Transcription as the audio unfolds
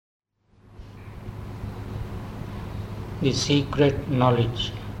the secret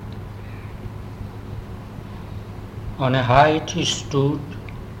knowledge. On a height he stood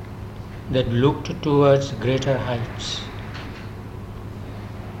that looked towards greater heights.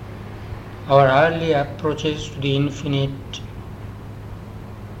 Our early approaches to the infinite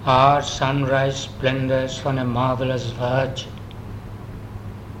are sunrise splendors on a marvelous verge,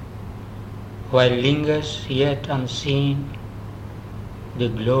 while lingers yet unseen the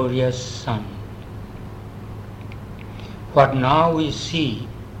glorious sun. What now we see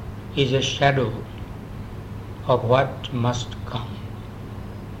is a shadow of what must come.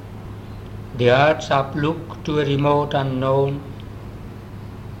 The earth's uplook to a remote unknown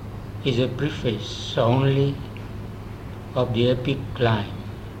is a preface only of the epic climb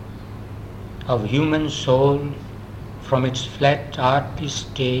of human soul from its flat earthly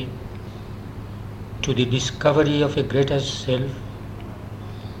state to the discovery of a greater self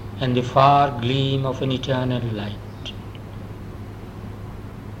and the far gleam of an eternal light.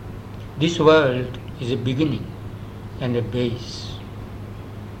 This world is a beginning and a base,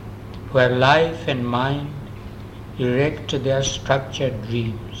 where life and mind erect their structured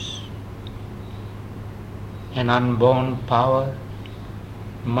dreams. An unborn power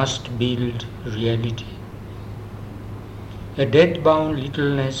must build reality. A dead-bound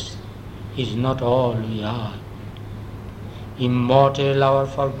littleness is not all we are. Immortal our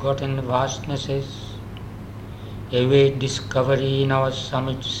forgotten vastnesses await discovery in our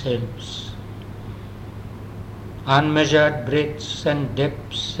summit selves. Unmeasured breadths and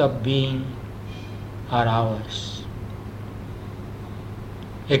depths of being are ours.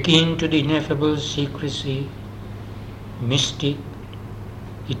 Akin to the ineffable secrecy, mystic,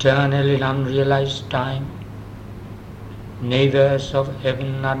 eternal in unrealized time, neighbors of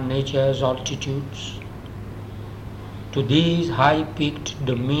heaven are nature's altitudes. To these high-peaked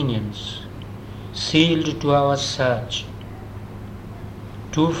dominions, sealed to our search,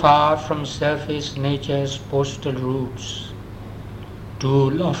 too far from surface nature's postal routes, too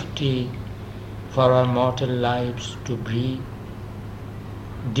lofty for our mortal lives to breathe.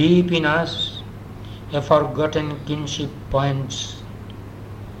 Deep in us, a forgotten kinship points,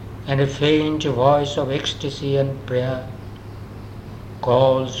 and a faint voice of ecstasy and prayer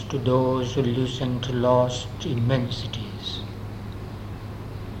calls to those who listen to lost immensities.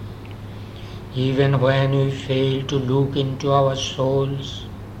 Even when we fail to look into our souls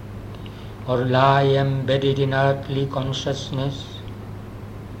or lie embedded in earthly consciousness,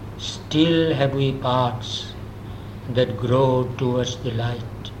 still have we paths that grow towards the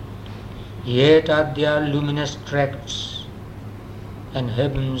light. Yet are there luminous tracts and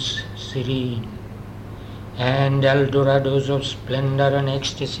heavens serene, and Eldorados of splendor and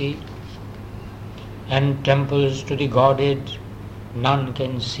ecstasy, and temples to the Godhead none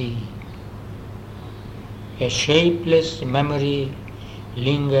can see. A shapeless memory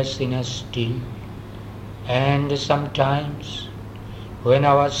lingers in us still, and sometimes when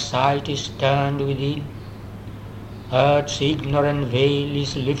our sight is turned within, earth's ignorant veil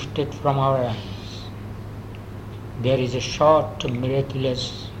is lifted from our eyes. There is a short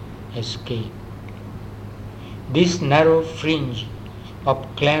miraculous escape. This narrow fringe of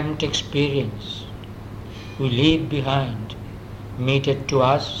clamped experience we leave behind, meted to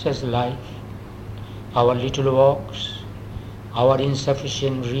us as life, our little walks, our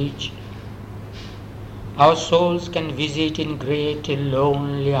insufficient reach. Our souls can visit in great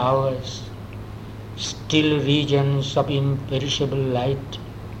lonely hours still regions of imperishable light,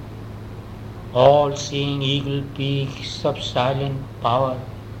 all-seeing eagle peaks of silent power,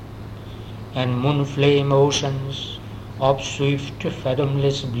 and moon-flame oceans of swift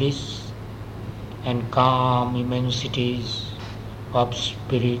fathomless bliss, and calm immensities of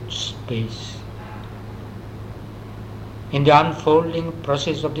spirit space. In the unfolding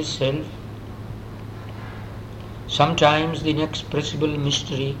process of the self, sometimes the inexpressible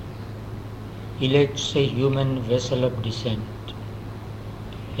mystery elects a human vessel of descent.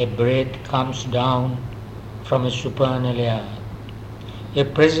 A breath comes down from a supernal air. A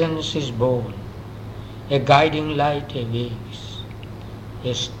presence is born. A guiding light awakes.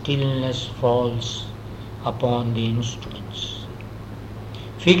 A stillness falls upon the instruments.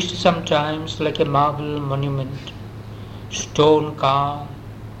 Fixed sometimes like a marble monument, stone calm,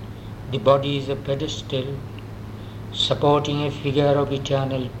 the body is a pedestal supporting a figure of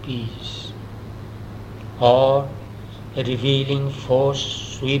eternal peace. Or a revealing force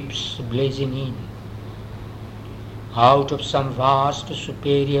sweeps blazing in. Out of some vast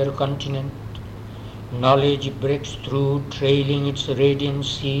superior continent, knowledge breaks through, trailing its radiant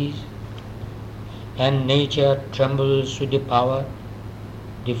seas, and nature trembles with the power,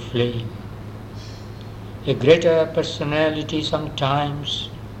 the flame. A greater personality sometimes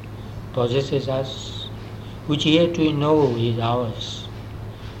possesses us, which yet we know is ours,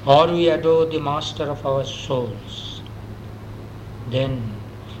 or we adore the master of our souls. Then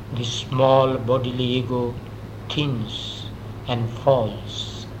the small bodily ego thins and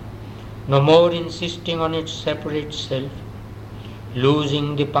falls, no more insisting on its separate self,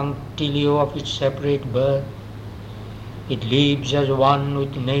 losing the punctilio of its separate birth. It lives as one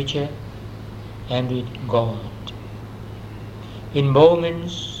with nature and with God. In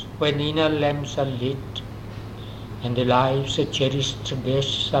moments when inner lamps are lit and the life's cherished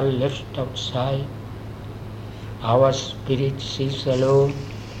guests are left outside, our spirit sits alone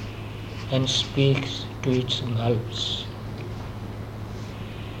and speaks to its gulfs.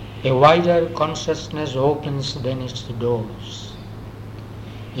 A wider consciousness opens then its doors.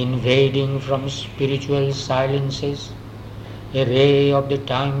 Invading from spiritual silences, a ray of the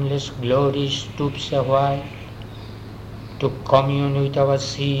timeless glory stoops a while to commune with our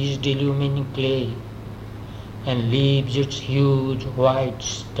seized illumined clay and leaves its huge white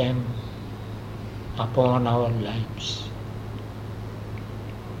stem upon our lives.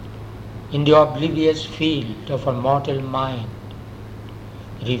 In the oblivious field of a mortal mind,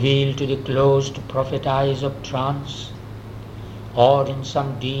 revealed to the closed prophet eyes of trance, or in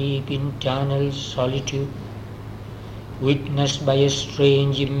some deep internal solitude, witnessed by a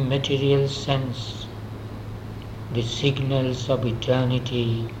strange immaterial sense, the signals of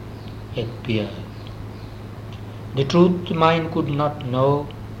eternity appear. The truth the mind could not know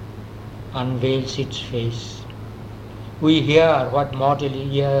unveils its face. We hear what mortal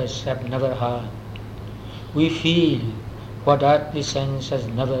ears have never heard. We feel what earthly sense has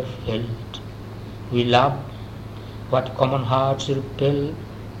never felt. We love what common hearts repel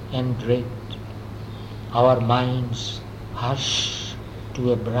and dread. Our minds hush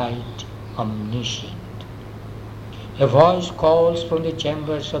to a bright omniscient. A voice calls from the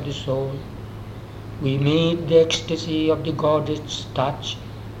chambers of the soul. We meet the ecstasy of the goddess' touch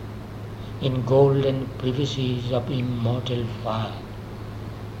in golden privacies of immortal fire.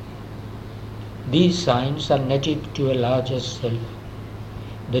 These signs are native to a larger self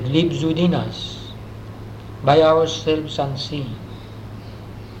that lives within us, by ourselves unseen.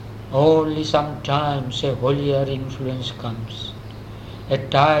 Only sometimes a holier influence comes. A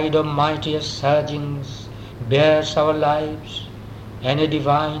tide of mightier surgings bears our lives, and a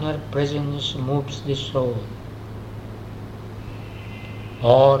diviner presence moves the soul.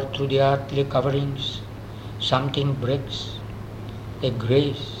 Or through the earthly coverings something breaks, a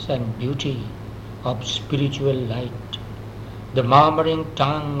grace and beauty of spiritual light, the murmuring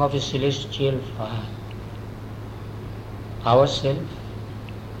tongue of a celestial fire. Ourself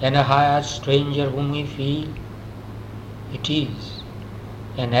and a higher stranger whom we feel, it is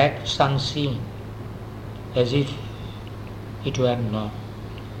an act unseen, as if it were not.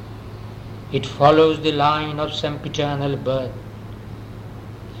 It follows the line of sempiternal birth,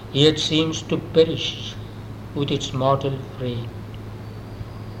 yet seems to perish with its mortal frame.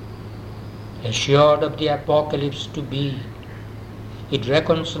 Assured of the apocalypse to be, it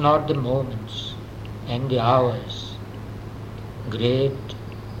reckons not the moments and the hours. Great,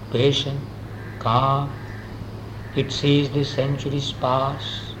 patient, calm, it sees the centuries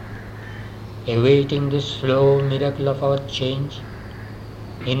pass, awaiting the slow miracle of our change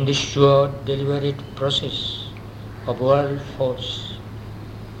in the sure deliberate process of world force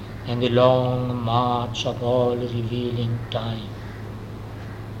and the long march of all revealing time.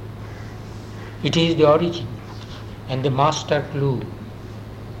 It is the origin and the master clue,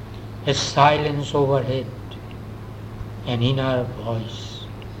 a silence overhead, an inner voice,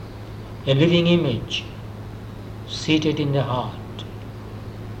 a living image seated in the heart,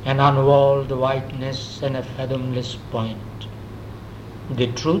 an unwalled whiteness and a fathomless point. The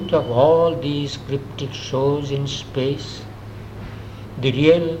truth of all these cryptic shows in space, the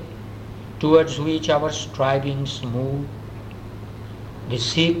real towards which our strivings move, the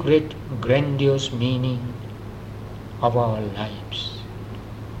secret grandiose meaning of our lives.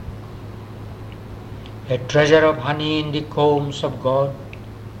 A treasure of honey in the combs of God,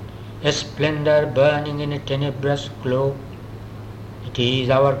 a splendor burning in a tenebrous globe. It is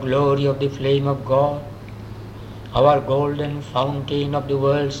our glory of the flame of God, our golden fountain of the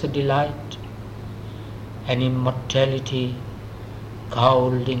world's delight, an immortality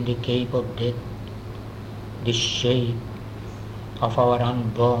cowled in the cape of death, the shape of our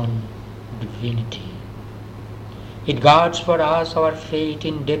unborn divinity. It guards for us our fate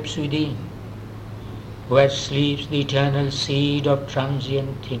in depths within, where sleeps the eternal seed of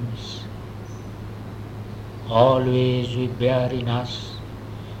transient things. Always we bear in us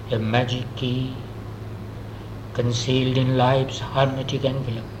a magic key concealed in life's hermetic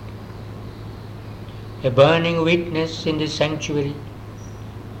envelope, a burning witness in the sanctuary,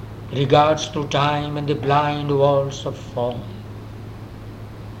 regards through time and the blind walls of form.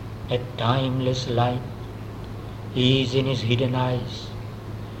 A timeless light is in his hidden eyes.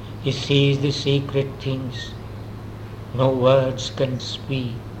 He sees the secret things no words can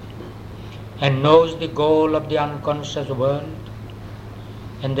speak, and knows the goal of the unconscious world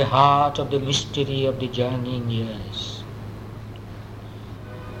and the heart of the mystery of the journeying years.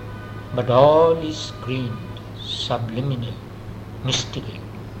 But all is screened, subliminal, mystical.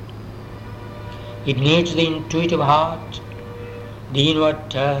 It needs the intuitive heart, the inward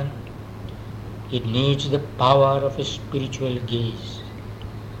turn. It needs the power of a spiritual gaze.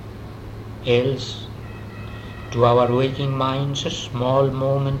 Else, to our waking minds, a small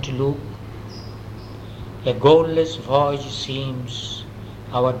moment to look, a goalless voyage seems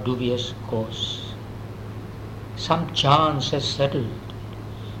our dubious course. Some chance has settled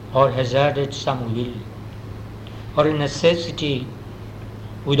or hazarded some will, or a necessity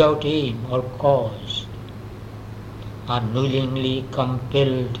without aim or cause, unwillingly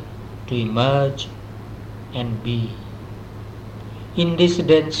compelled to emerge and be. In this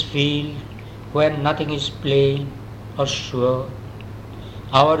dense field where nothing is plain or sure,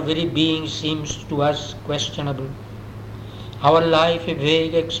 our very being seems to us questionable, our life a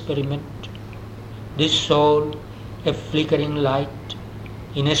vague experiment, this soul a flickering light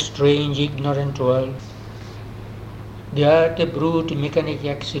in a strange ignorant world, the earth a brute mechanic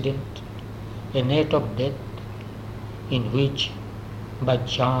accident, a net of death in which by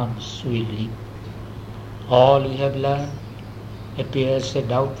chance we live. All we have learned appears a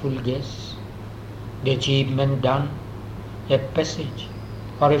doubtful guess, the achievement done a passage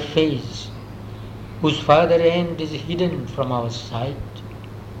or a phase whose further end is hidden from our sight,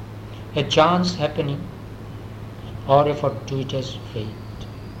 a chance happening or a fortuitous fate.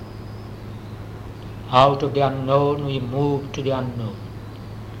 Out of the unknown we move to the unknown.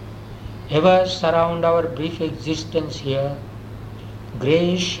 Ever surround our brief existence here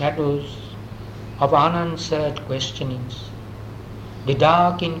grey shadows of unanswered questionings, the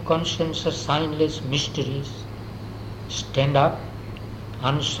dark inconscience of signless mysteries stand up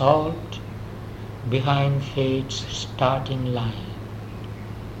unsolved behind fate's starting line.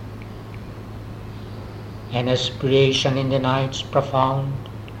 An aspiration in the night's profound,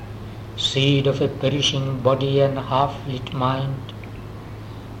 seed of a perishing body and half-lit mind,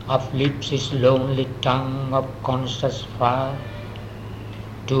 uplifts his lonely tongue of conscious fire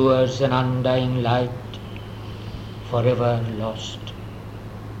towards an undying light, forever lost.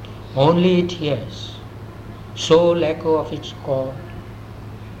 Only it hears, sole echo of its call,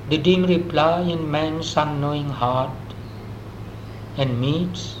 the dim reply in man's unknowing heart, and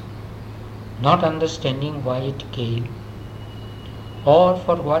meets, not understanding why it came, or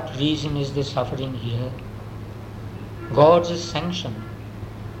for what reason is the suffering here, God's sanction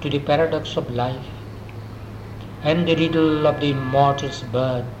to the paradox of life and the riddle of the immortal's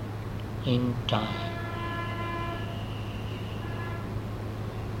birth in time.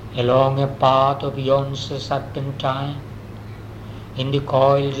 Along a path of yawns serpentine, in the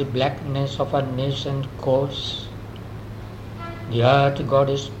coiled blackness of a nascent course, the earth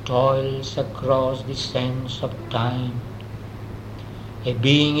goddess toils across the sands of time. A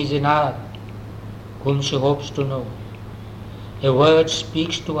being is in earth whom she hopes to know. A word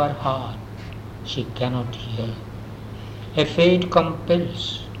speaks to her heart she cannot hear. A fate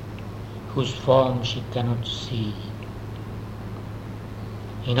compels whose form she cannot see.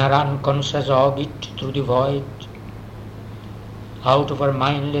 In her unconscious orbit through the void, out of her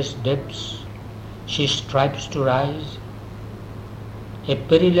mindless depths she strives to rise. A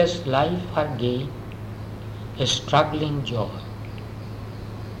perilous life her gain, a struggling joy.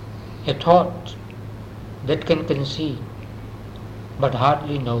 A thought that can conceive but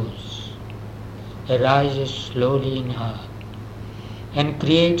hardly knows arises slowly in her and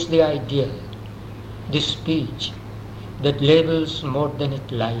creates the idea, the speech that labels more than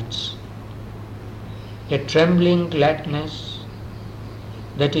it lights. A trembling gladness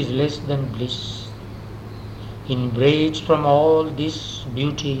that is less than bliss, embraced from all this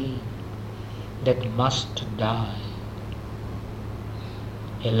beauty that must die.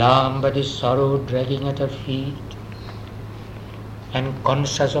 Alarmed by the sorrow dragging at her feet, and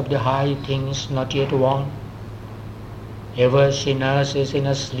conscious of the high things not yet won, ever she nurses in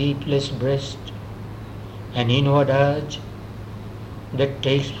a sleepless breast an inward urge that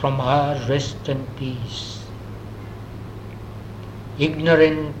takes from her rest and peace.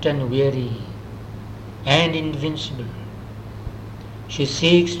 Ignorant and weary and invincible, she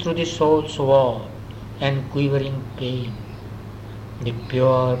seeks through the soul's wall and quivering pain, the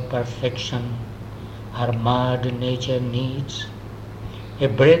pure perfection her marred nature needs, a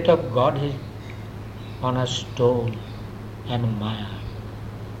breath of Godhead on a stone and mire.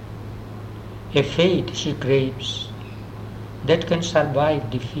 A faith she craves that can survive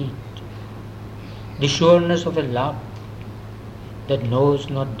defeat, the sureness of a love that knows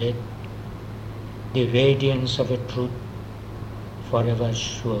not death, the radiance of a truth forever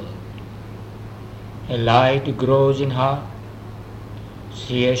sure. A light grows in her,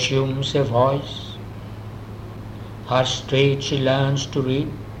 she assumes a voice, her straight she learns to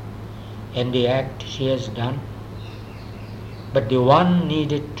read, and the act she has done. But the one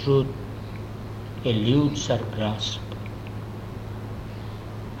needed truth eludes her grasp.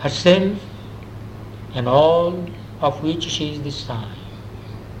 Herself and all of which she is the sign.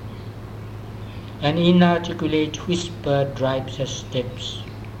 An inarticulate whisper drives her steps,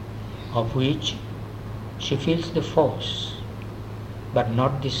 of which she feels the force, but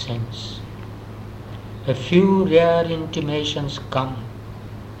not the sense. A few rare intimations come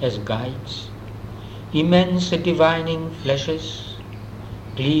as guides, immense divining flashes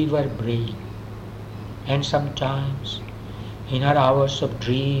cleave her brain, and sometimes in her hours of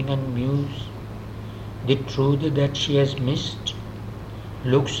dream and muse, the truth that she has missed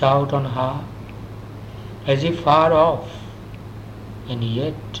looks out on her as if far off, and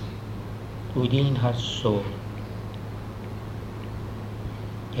yet within her soul.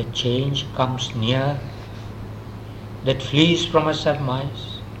 A change comes near that flees from a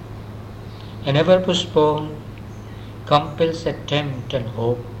surmise, and ever postponed compels attempt and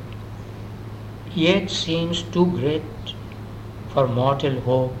hope, yet seems too great for mortal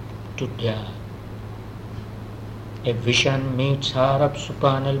hope to dare. A vision meets her of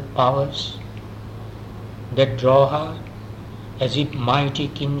supernal powers that draw her as if mighty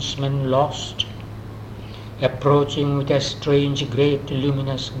kinsmen lost, approaching with a strange great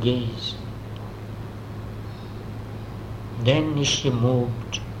luminous gaze. Then is she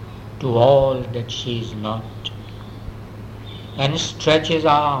moved to all that she is not, and stretches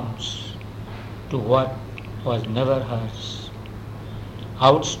arms to what was never hers,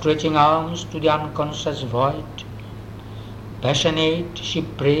 outstretching arms to the unconscious void. Passionate, she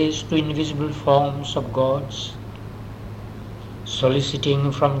prays to invisible forms of gods,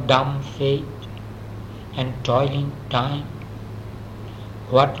 soliciting from dumb fate and toiling time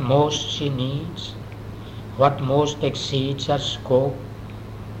what most she needs, what most exceeds her scope.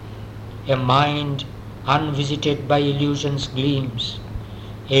 A mind unvisited by illusion's gleams,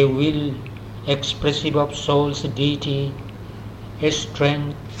 a will expressive of soul's deity, a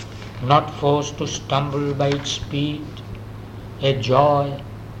strength not forced to stumble by its speed, a joy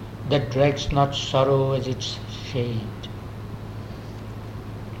that drags not sorrow as its shade.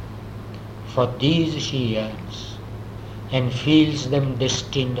 For these she yearns, and feels them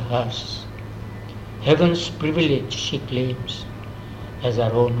destined hers. Heaven's privilege she claims as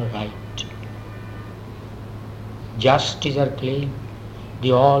her own right. Just is her claim,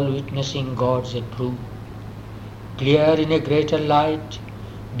 the all-witnessing gods approve, clear in a greater light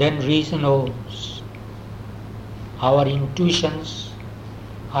than reason owns. Our intuitions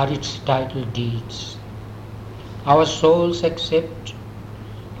are its title deeds. Our souls accept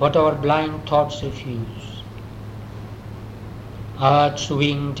what our blind thoughts refuse. Earth's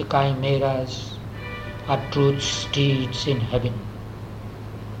winged chimeras are truth's steeds in heaven.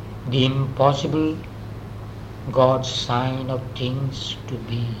 The impossible, God's sign of things to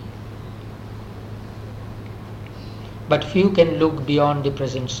be. But few can look beyond the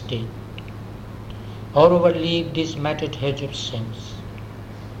present state, or overleap this matted hedge of sense.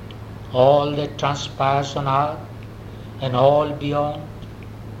 All that transpires on earth and all beyond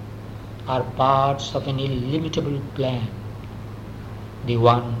are parts of an illimitable plan the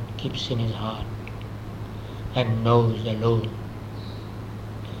one keeps in his heart and knows alone.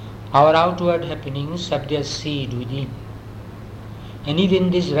 Our outward happenings have their seed within, and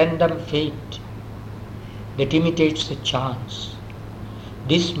even this random fate that imitates the chance,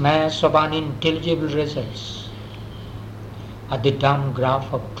 this mass of unintelligible results, are the dumb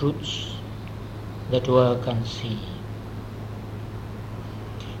graph of truths that work unseen.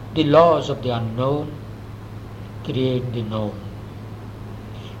 The laws of the unknown create the known.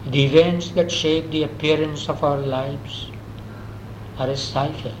 The events that shape the appearance of our lives are a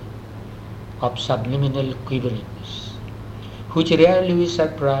cipher of subliminal quiverings, which rarely we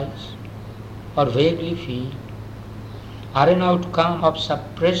surprise or vaguely feel, are an outcome of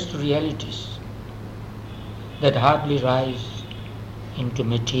suppressed realities that hardly rise into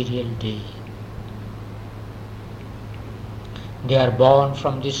material day. They are born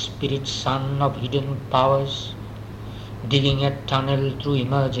from the spirit sun of hidden powers, digging a tunnel through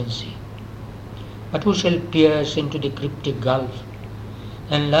emergency. But who shall pierce into the cryptic gulf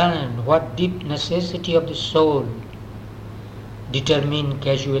and learn what deep necessity of the soul determine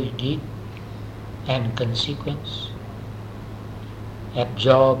casual deed and consequence?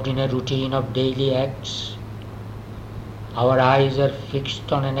 Absorbed in a routine of daily acts, our eyes are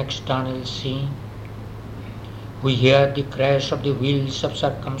fixed on an external scene. We hear the crash of the wheels of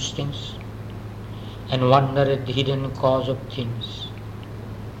circumstance and wonder at the hidden cause of things.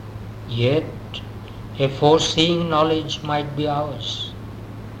 Yet, a foreseeing knowledge might be ours,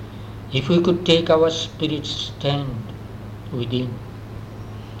 if we could take our spirit's stand within,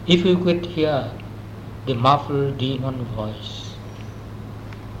 if we could hear the muffled demon voice.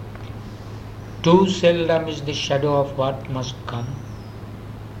 Too seldom is the shadow of what must come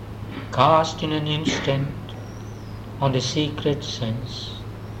cast in an instant on the secret sense,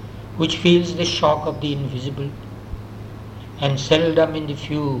 which feels the shock of the invisible, and seldom in the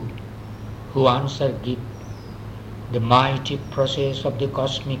few who answer give. The mighty process of the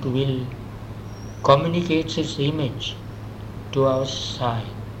cosmic will communicates its image to our sight,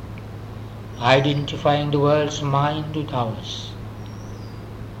 identifying the world's mind with ours.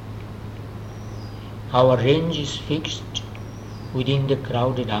 Our range is fixed within the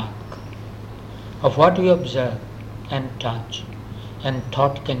crowded arc of what we observe and touch and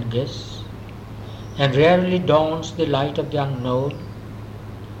thought can guess, and rarely dawns the light of the unknown,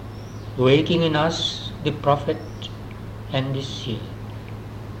 waking in us the prophet and the seer.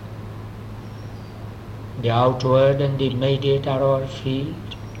 The outward and the immediate are our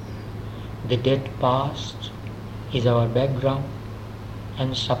field, the dead past is our background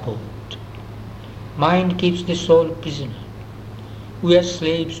and support. Mind keeps the soul prisoner. We are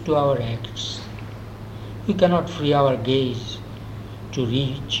slaves to our acts. We cannot free our gaze to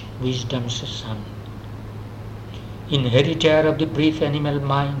reach wisdom's sun. Inheritor of the brief animal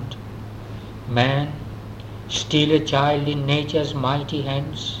mind, man, still a child in nature's mighty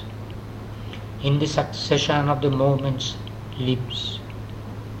hands, in the succession of the moments lives.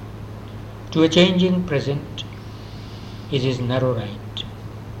 To a changing present is his narrow right.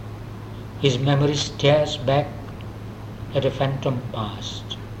 His memory stares back at a phantom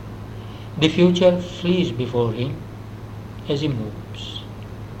past. The future flees before him as he moves.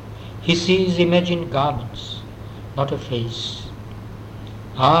 He sees imagined garments, not a face.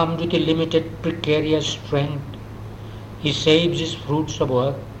 Armed with a limited precarious strength, he saves his fruits of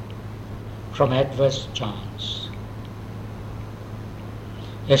work from adverse chance.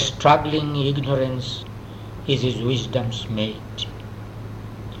 A struggling ignorance is his wisdom's mate.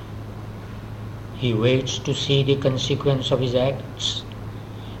 He waits to see the consequence of his acts.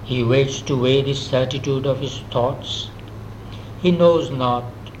 He waits to weigh the certitude of his thoughts. He knows not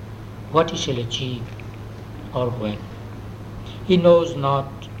what he shall achieve or when. He knows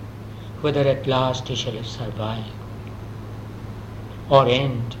not whether at last he shall survive or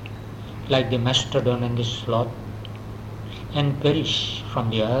end like the mastodon and the sloth and perish from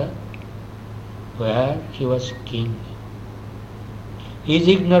the earth where he was king. He is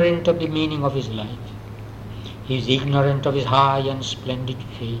ignorant of the meaning of his life. He is ignorant of his high and splendid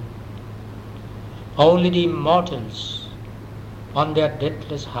fate. Only the immortals on their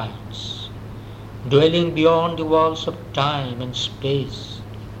deathless heights, dwelling beyond the walls of time and space,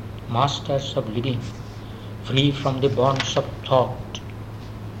 masters of living, free from the bonds of thought,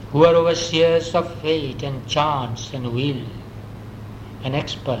 who are overseers of fate and chance and will, and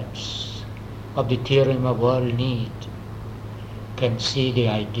experts of the theorem of world need, can see the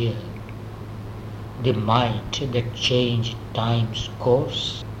ideal, the might that changed time's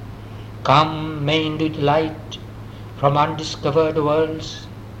course, come maned with light from undiscovered worlds,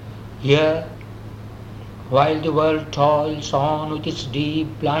 here, while the world toils on with its deep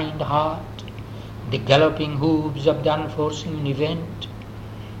blind heart, the galloping hooves of the unforeseen event,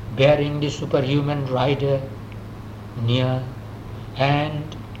 bearing the superhuman rider near,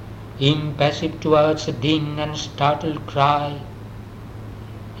 and, impassive to earth's din and startled cry,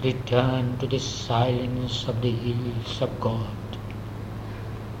 return to the silence of the hills of God.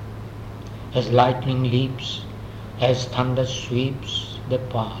 As lightning leaps, as thunder sweeps, they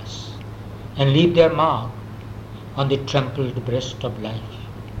pass, and leave their mark on the trampled breast of life.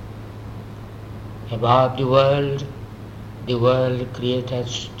 Above the world creator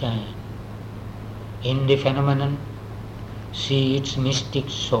stand. In the phenomenon, see its mystic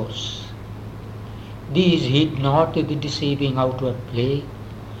source. These heed not the deceiving outward play,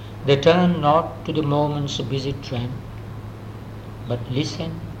 they turn not to the moment's busy trend, but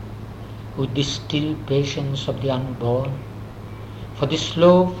listen with the still patience of the unborn for the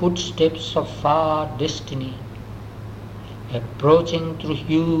slow footsteps of far destiny, approaching through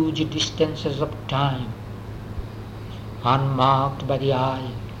huge distances of time, unmarked by the eye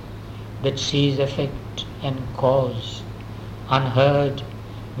that sees effect and cause, unheard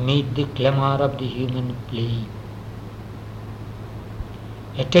mid the clamour of the human plea.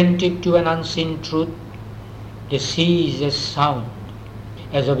 Attentive to an unseen truth, they seize a sound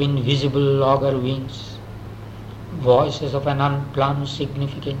as of invisible augur wings, voices of an unplumbed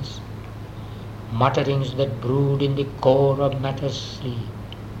significance, mutterings that brood in the core of matter's sleep.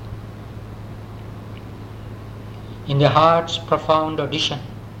 In the heart's profound audition,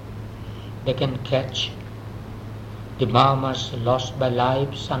 they can catch the murmurs lost by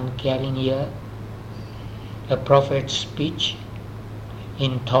life's uncaring ear, a prophet's speech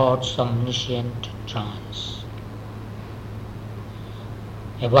in thought's omniscient trance.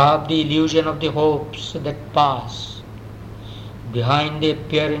 Above the illusion of the hopes that pass, behind the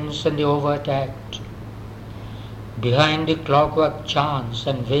appearance and the overt act, behind the clockwork chance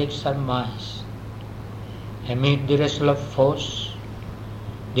and vague surmise, amid the wrestle of force,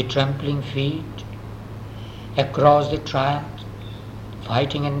 the trampling feet, across the triumph,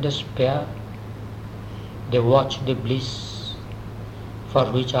 fighting and despair, they watch the bliss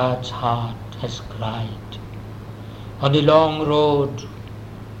for which earth's heart has cried, on the long road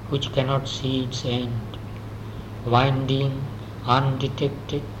which cannot see its end, winding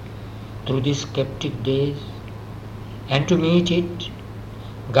undetected through the skeptic days, and to meet it,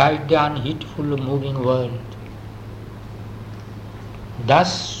 guide the unheedful moving world.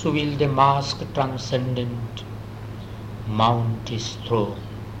 Thus will the mask transcendent mount his throne.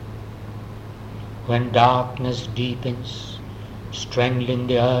 When darkness deepens, strangling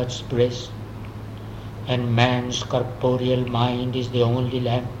the earth's breast, and man's corporeal mind is the only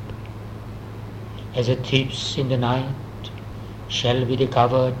lamp, as a thief's in the night shall be the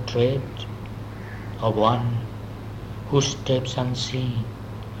covered tread of one who steps unseen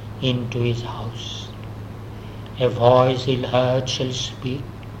into his house. A voice ill-heard shall speak,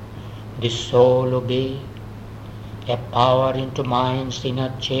 the soul obey, a power into mind's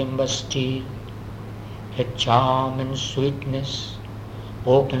inner chamber steal, a charm and sweetness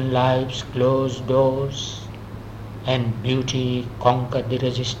open life's closed doors, and beauty conquer the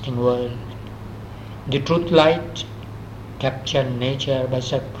resisting world. The truth light capture nature by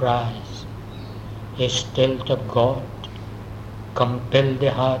surprise, a stealth of God compel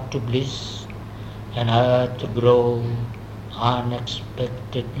the heart to bliss, and earth grow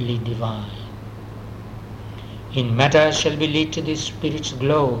unexpectedly divine. In matter shall be lit the Spirit's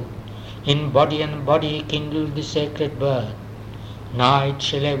glow, in body and body kindle the sacred birth. Night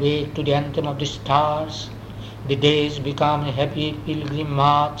shall awake to the anthem of the stars, the days become a happy pilgrim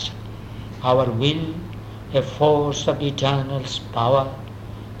march, our will a force of eternal's power,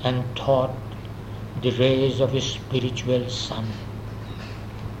 and thought the rays of a spiritual sun.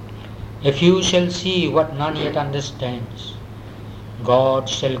 A few shall see what none yet understands. God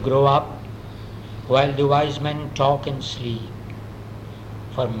shall grow up while the wise men talk and sleep.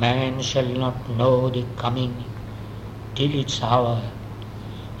 For man shall not know the coming till its hour,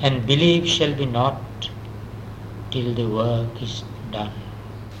 and belief shall be not till the work is done.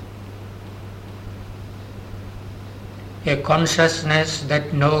 A consciousness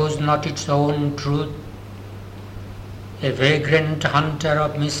that knows not its own truth, a vagrant hunter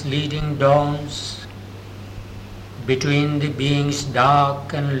of misleading dawns, between the being's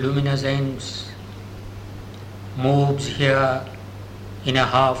dark and luminous ends, moves here in a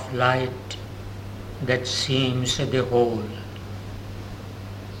half-light that seems the whole.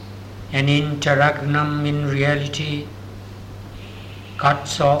 An interregnum in reality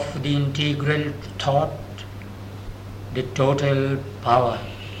cuts off the integral thought, the total power.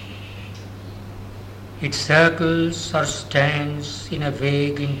 It circles or stands in a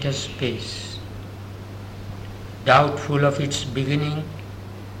vague interspace, doubtful of its beginning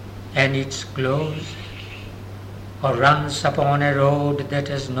and its close, or runs upon a road that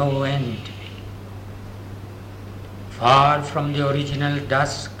has no end. Far from the original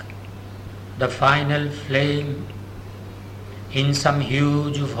dusk, the final flame, in some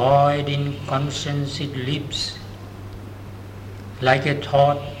huge void in conscience it lives, like a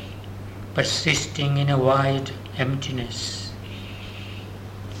thought persisting in a wide emptiness,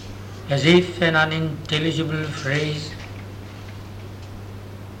 as if an unintelligible phrase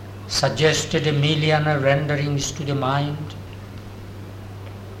suggested a million renderings to the mind.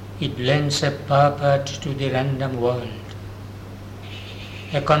 It lends a purport to the random world,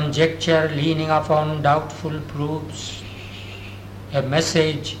 a conjecture leaning upon doubtful proofs, a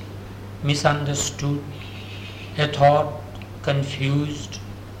message misunderstood, a thought confused,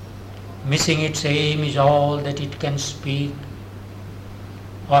 missing its aim is all that it can speak,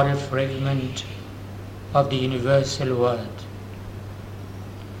 or a fragment of the universal word.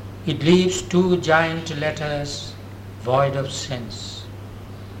 It leaves two giant letters void of sense,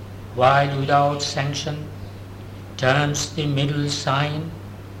 while without sanction turns the middle sign,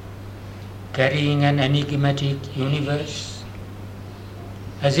 carrying an enigmatic universe,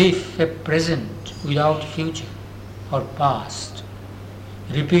 as if a present without future or past,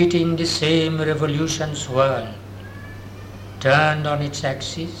 repeating the same revolution swirl, turned on its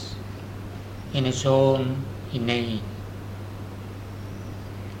axis in its own inane.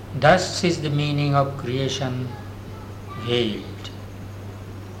 Thus is the meaning of creation veiled.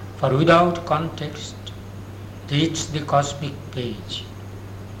 For without context reads the cosmic page.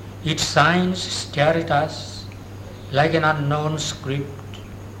 Its signs stare at us like an unknown script,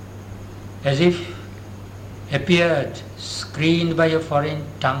 as if appeared screened by a foreign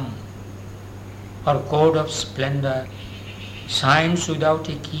tongue or code of splendor, signs without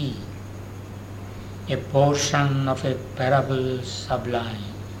a key, a portion of a parable sublime.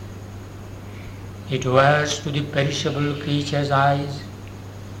 It wears to the perishable creature's eyes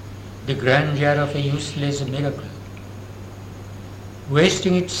the grandeur of a useless miracle,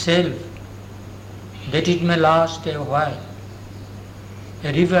 wasting itself that it may last a while,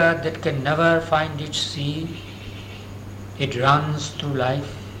 a river that can never find its sea. It runs through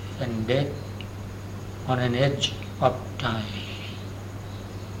life and death on an edge of time.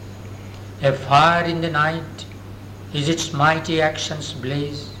 A fire in the night is its mighty action's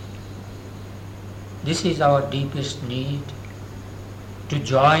blaze. This is our deepest need, to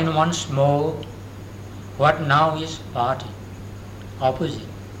join once more what now is parted, opposite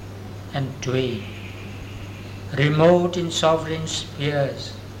and twain, remote in sovereign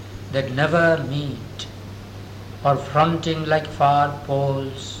spheres that never meet, or fronting like far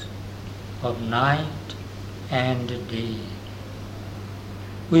poles of night and day.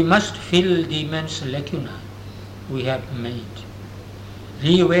 We must fill the immense lacuna we have made,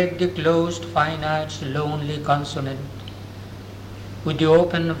 reweight the closed finite's lonely consonant with the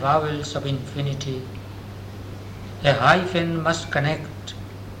open vowels of infinity. A hyphen must connect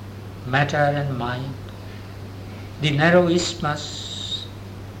matter and mind, the narrow isthmus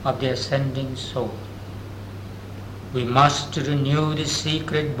of the ascending soul. We must renew the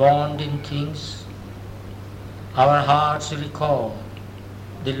secret bond in things. Our hearts recall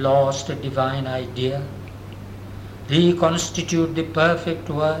the lost divine idea, reconstitute the perfect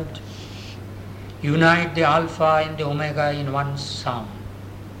word, unite the Alpha and the Omega in one sound.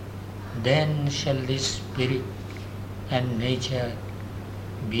 Then shall the Spirit and nature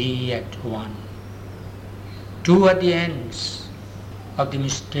be at one. Two are the ends of the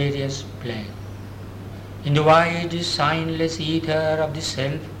mysterious plan. In the wide, signless ether of the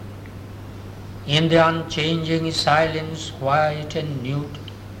self, in the unchanging silence, white and nude,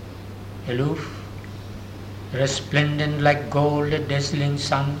 aloof, resplendent like gold dazzling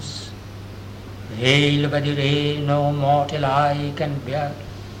suns, veiled by the ray no mortal eye can bear,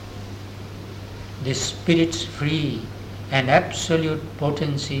 the Spirit's free and absolute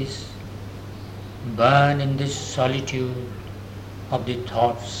potencies burn in the solitude of the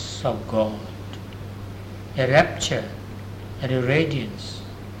thoughts of God. A rapture and a radiance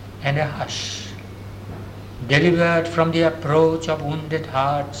and a hush, delivered from the approach of wounded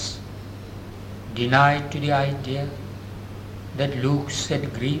hearts, denied to the idea that looks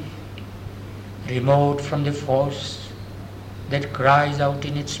at grief, remote from the force that cries out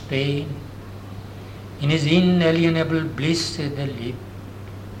in its pain. In his inalienable bliss they live,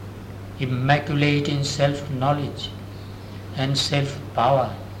 immaculate in self-knowledge and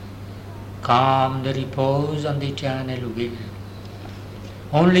self-power, calm the repose on the eternal will.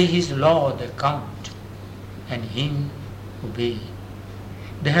 Only his law they count, and him obey.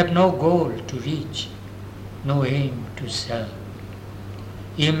 They have no goal to reach, no aim to serve.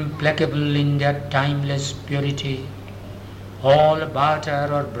 Implacable in their timeless purity, all barter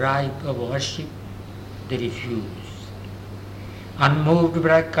or bribe of worship they refuse. Unmoved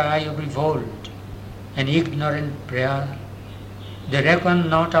by cry of revolt and ignorant prayer, they reckon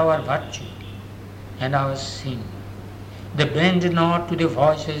not our virtue and our sin. They bend not to the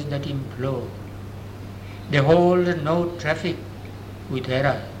voices that implore. They hold no traffic with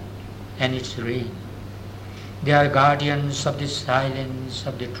error and its reign. They are guardians of the silence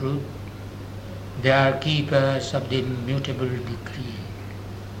of the truth. They are keepers of the immutable decree.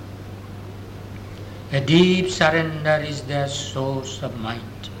 A deep surrender is their source of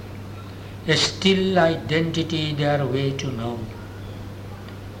might, a still identity their way to know.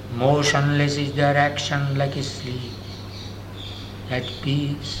 Motionless is their action like a sleep, at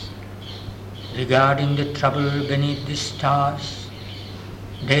peace, regarding the trouble beneath the stars,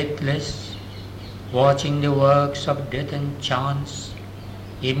 deathless, watching the works of death and chance,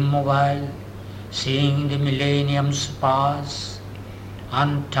 immobile, seeing the millenniums pass,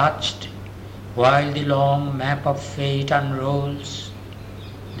 untouched, while the long map of fate unrolls,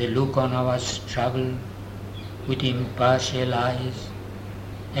 they look on our struggle with impartial eyes,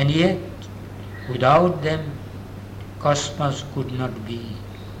 and yet without them cosmos could not be.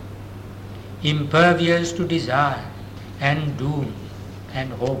 Impervious to desire and doom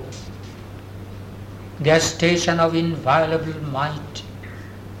and hope, their station of inviolable might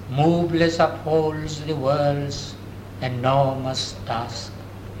moveless upholds the world's enormous task.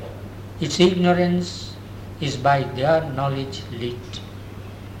 Its ignorance is by their knowledge lit,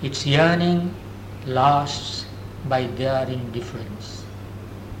 its yearning lasts by their indifference.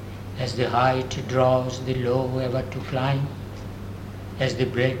 As the height draws the low ever to climb, as the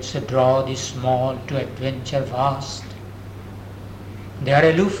breadths draw the small to adventure vast,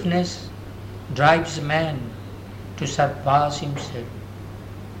 their aloofness drives man to surpass himself.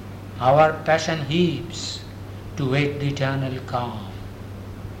 Our passion heaves to wait the eternal calm.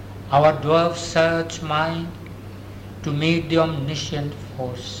 Our dwarf search mind to meet the omniscient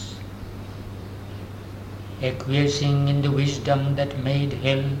force, acquiescing in the wisdom that made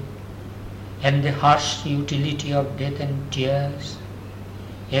hell and the harsh utility of death and tears,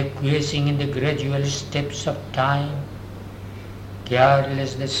 acquiescing in the gradual steps of time,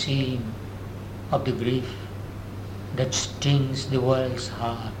 careless the seam of the grief that stings the world's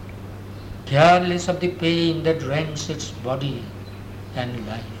heart, careless of the pain that rends its body and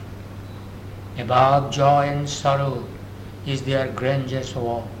life. Above joy and sorrow is their granger's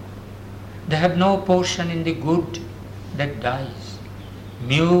walk. They have no portion in the good that dies.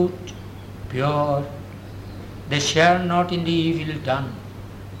 Mute, pure, they share not in the evil done,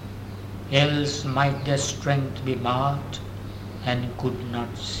 else might their strength be marked and could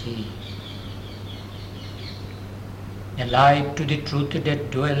not see. Alive to the truth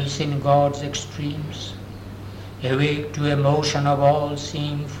that dwells in God's extremes, awake to emotion of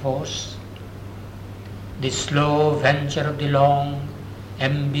all-seeing force, the slow venture of the long,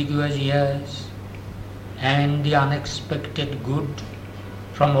 ambiguous years, and the unexpected good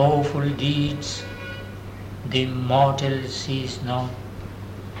from awful deeds, the mortal sees not,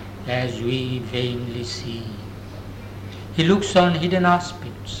 as we vainly see. He looks on hidden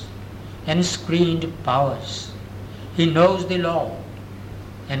aspects and screened powers. He knows the law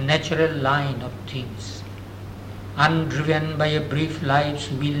and natural line of things, undriven by a brief life's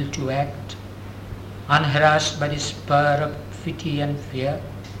will to act, unharassed by the spur of pity and fear.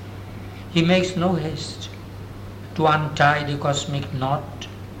 He makes no haste to untie the cosmic knot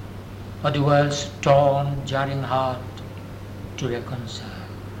or the world's torn, jarring heart to reconcile.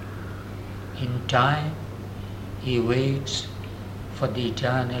 In time, he waits for the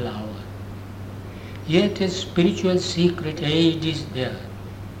eternal hour. Yet a spiritual secret age is there,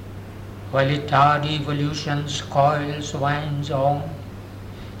 while a tardy evolution's coils winds on,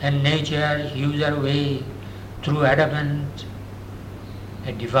 and nature hews her way through adamant,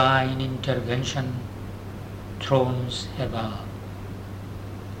 a divine intervention thrones above.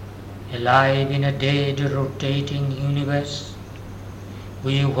 Alive in a dead, rotating universe,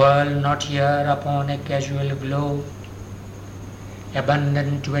 we whirl not here upon a casual globe,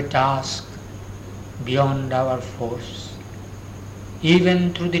 abandoned to a task beyond our force.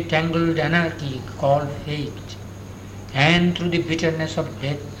 Even through the tangled anarchy called fate, and through the bitterness of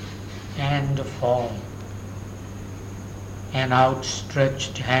death and fall, an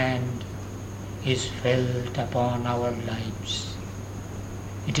outstretched hand is felt upon our lives.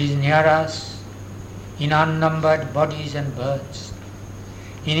 It is near us in unnumbered bodies and births.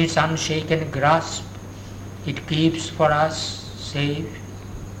 In its unshaken grasp, it keeps for us safe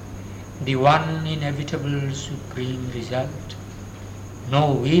the one inevitable supreme result.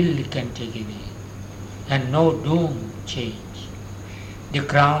 No will can take away, and no doom change. The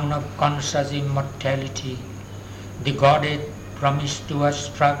crown of conscious immortality, the Godhead promised to us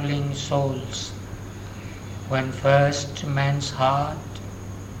struggling souls, when first man's heart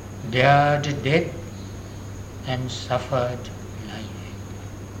dared death and suffered life.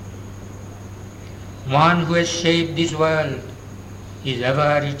 One who has shaped this world is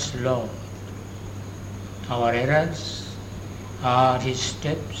ever its Lord. Our errors are his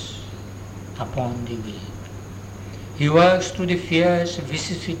steps upon the way. He works through the fierce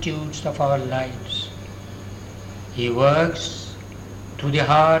vicissitudes of our lives. He works through the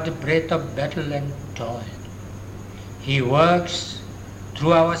hard breath of battle and toil. He works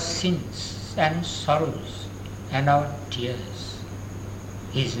through our sins and sorrows and our tears.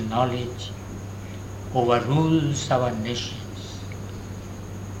 His knowledge overrules our nations.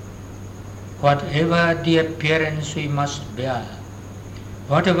 Whatever the appearance we must bear,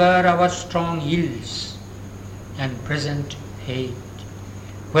 whatever our strong ills and present hate,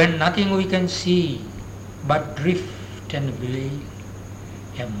 when nothing we can see but drift and believe,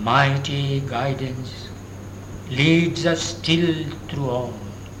 a mighty guidance leads us still through all.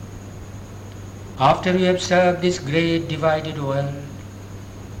 After we observe this great divided world,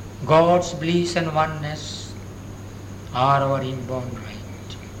 God's bliss and oneness are our inborn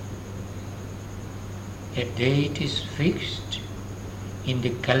right. A date is fixed in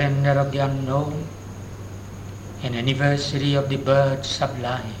the calendar of the unknown, an anniversary of the birth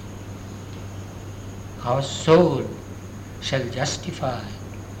sublime. Our soul shall justify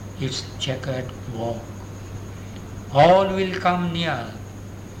its checkered walk. All will come near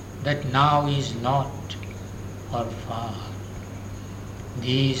that now is not or far.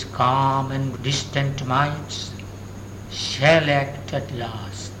 These calm and distant mights shall act at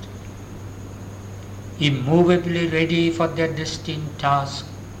last, immovably ready for their destined task.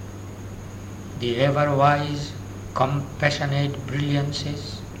 The ever-wise, compassionate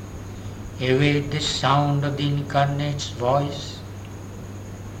brilliances await the sound of the Incarnate's voice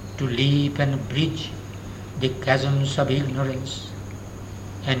to leap and bridge the chasms of ignorance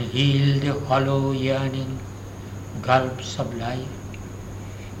and heal the hollow yearning gulfs of life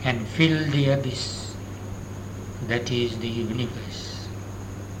and fill the abyss that is the universe.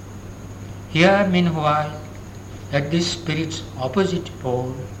 Here, meanwhile, at the Spirit's opposite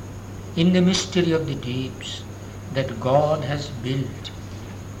pole, in the mystery of the deeps that God has built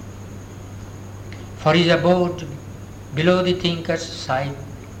for His abode below the thinker's sight,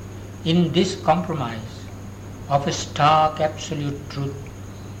 in this compromise of a stark absolute truth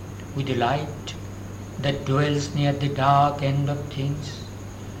with the light that dwells near the dark end of things,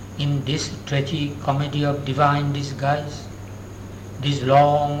 in this tragic comedy of divine disguise, this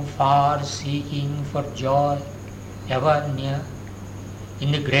long far seeking for joy ever near,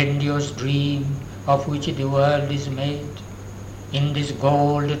 in the grandiose dream of which the world is made, in this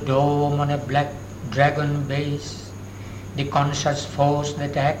gold dome on a black dragon base, the conscious force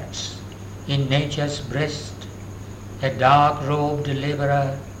that acts in nature's breast, a dark-robed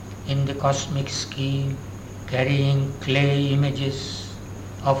laborer in the cosmic scheme, carrying clay images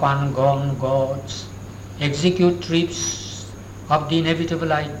of ungone gods, execute trips of the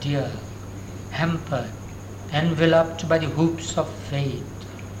inevitable idea, hampered, enveloped by the hoops of fate,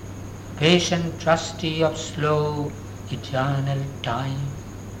 patient trustee of slow, eternal time,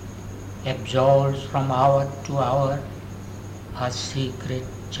 absolves from hour to hour her secret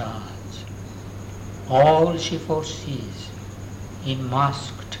charge. All she foresees in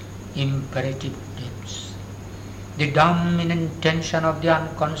masked, imperative depths. The dumb inattention of the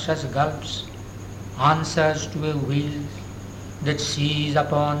unconscious gulfs answers to a will that sees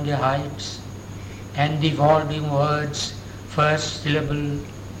upon the heights, and the evolving words, first syllable,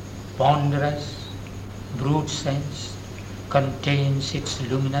 ponderous, brute sense, contains its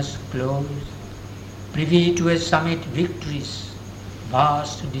luminous close, privy to a summit victory's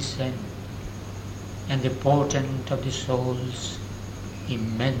vast descent, and the portent of the soul's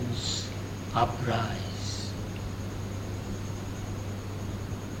immense uprise.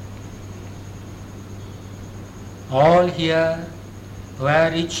 All here,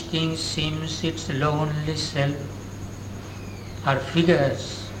 where each thing seems its lonely self, are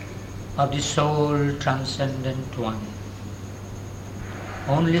figures of the soul transcendent one.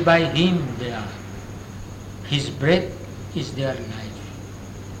 Only by Him they are. His breath is their life.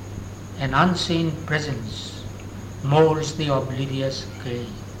 An unseen presence molds the oblivious clay.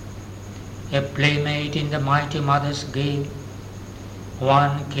 A playmate in the mighty mother's game,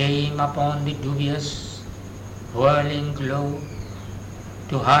 one came upon the dubious, whirling glow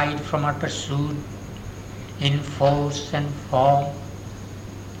to hide from her pursuit in force and form.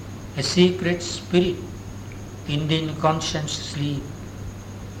 A secret spirit in the inconscious sleep,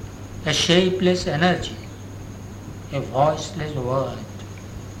 a shapeless energy, a voiceless word.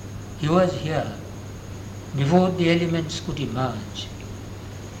 He was here before the elements could emerge,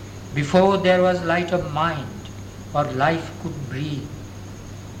 before there was light of mind or life could breathe,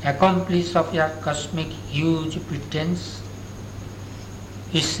 accomplice of your cosmic huge pretense.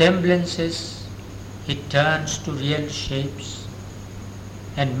 His semblances He turns to real shapes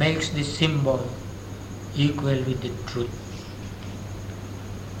and makes the symbol equal with the truth.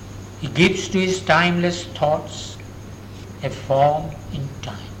 He gives to His timeless thoughts a form in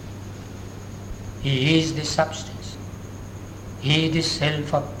time. He is the substance. He is the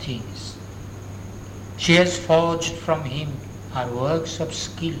self of things. She has forged from Him are works of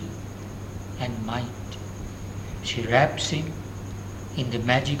skill and might. She wraps him in the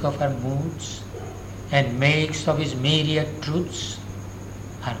magic of her moods and makes of his myriad truths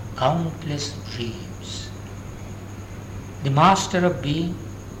her countless dreams. The master of being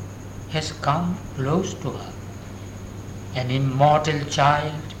has come close to her, an immortal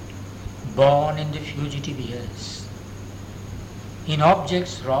child born in the fugitive years. In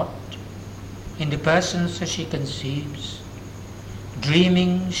objects wrought, in the persons she conceives,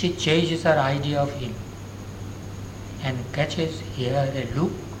 dreaming she chases her idea of him, and catches here a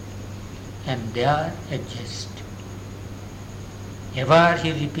look and there a jest. Ever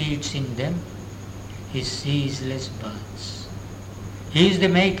he repeats in them his ceaseless births. He is the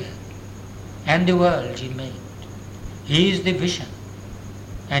maker and the world he made. He is the vision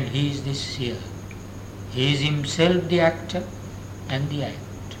and he is the seer. He is himself the actor and the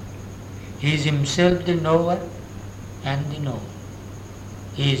act. He is himself the knower and the known.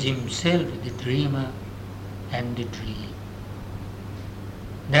 He is himself the dreamer and the dream.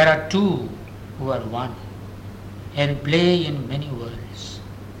 There are two who are one and play in many worlds.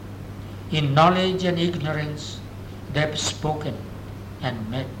 In knowledge and ignorance they have spoken and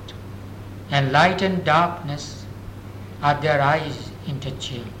met, and light and darkness are their eyes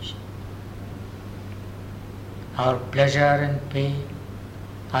interchanged. Our pleasure and pain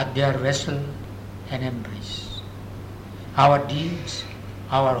are their vessel and embrace. Our deeds,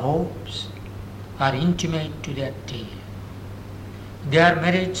 our hopes are intimate to their tale. They are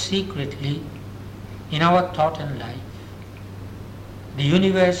married secretly in our thought and life. The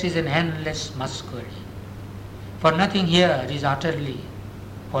universe is an endless masquerade, for nothing here is utterly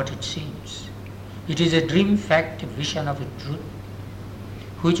what it seems. It is a dream fact, a vision of a truth,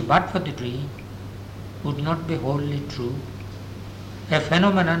 which but for the dream would not be wholly true. A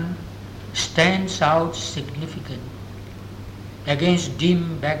phenomenon stands out significant against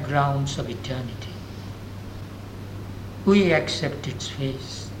dim backgrounds of eternity. We accept its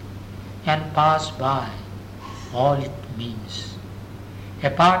face and pass by all it means. A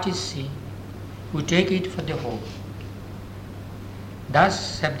part is seen, we take it for the whole.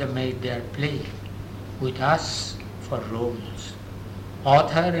 Thus have they made their play with us for roles.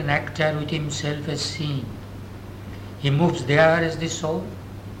 Author and actor with himself as seen. He moves there as the soul,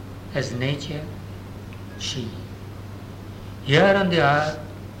 as nature, she. Here on the earth,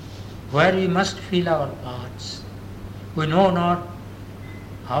 where we must fill our parts, we know not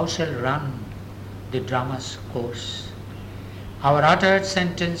how shall run the drama's course. Our uttered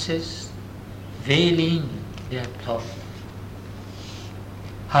sentences veil in their thought.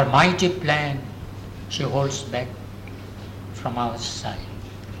 Her mighty plan she holds back from our sight.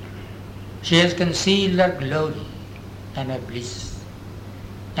 She has concealed her glory and her bliss,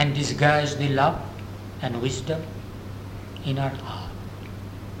 and disguised the love and wisdom in her heart.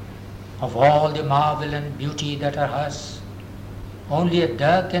 Of all the marvel and beauty that are hers, only a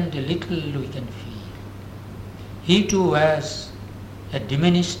darkened little we can feel. He too wears a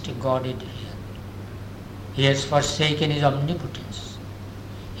diminished godhead here. He has forsaken his omnipotence.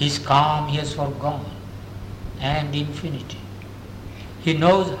 His calm he has forgone, and infinity. He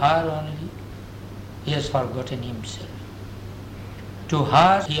knows her only. He has forgotten himself. To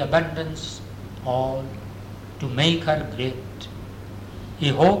her he abandons all to make her great. He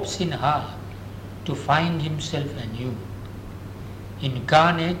hopes in her to find himself anew,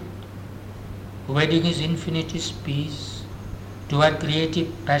 incarnate, wedding his infinity's peace to her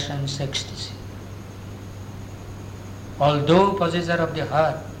creative passion's ecstasy. Although possessor of the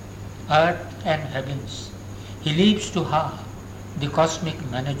earth and heavens, he leaves to her the cosmic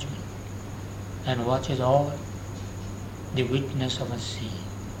management and watches all the witness of a scene.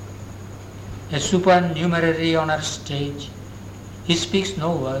 A supernumerary on her stage, he speaks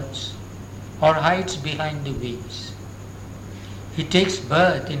no words or hides behind the wings. He takes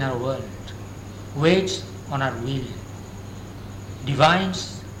birth in her world, waits on her will,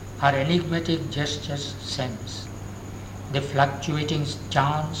 divines her enigmatic gestures sense, the fluctuating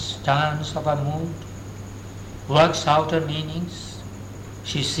turns of her mood, works out her meanings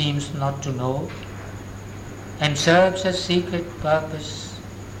she seems not to know, and serves a secret purpose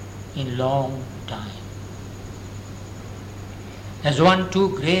in long time. As one too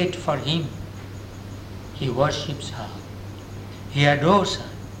great for him, he worships her, he adores her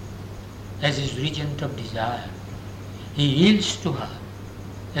as his regent of desire. He yields to her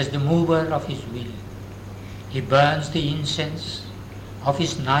as the mover of his will. He burns the incense of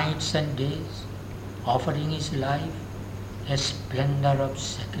his nights and days, offering his life a splendor of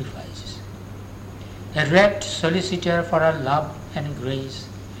sacrifice. A rapt solicitor for her love and grace,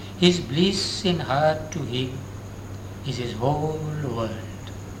 his bliss in her to him, is his whole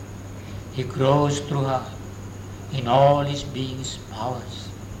world. He grows through her in all his being's powers.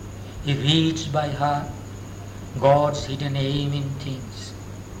 He reads by her God's hidden aim in things.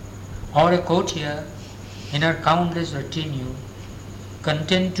 Or a courtier in her countless retinue,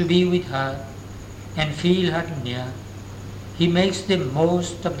 content to be with her and feel her near, he makes the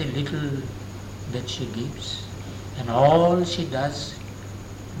most of the little that she gives, and all she does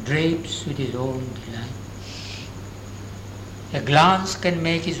drapes with his own delight. A glance can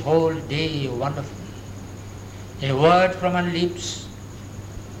make his whole day wonderful. A word from her lips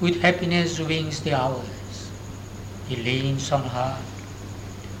with happiness wings the hours. He leans on her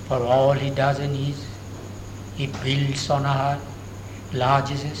for all he does and is. He builds on her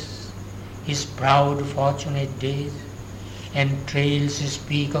largesses, his proud fortunate days, and trails his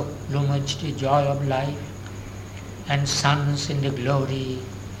peak of plumage the joy of life, and suns in the glory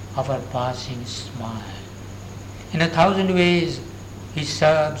of her passing smile. In 1,000 ways he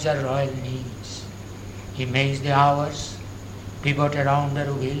serves her royal needs. He makes the hours pivot around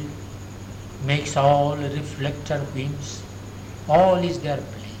her will, makes all reflect her whims. All is their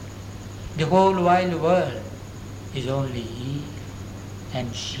play. The whole wide world is only he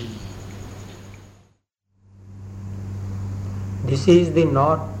and she. This is the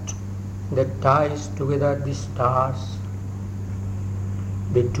knot that ties together the stars.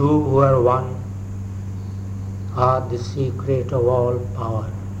 The two who are one are the secret of all power.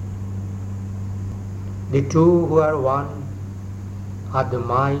 The two who are one are the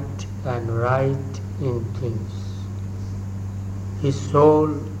might and right in things. His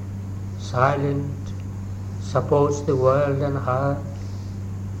soul, silent, supports the world and her.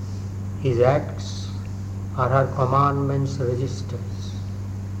 His acts are her commandments' registers.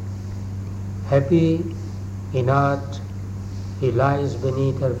 Happy, inert, he lies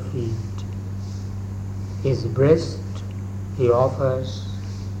beneath her feet. His breast he offers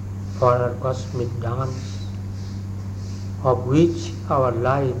for her cosmic dance, of which our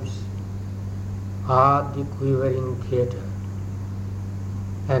lives are the quivering theatre,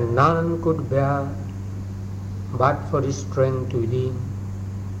 and none could bear but for his strength within,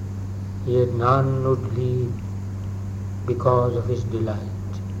 yet none would leave because of his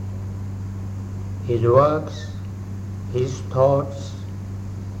delight. His works, his thoughts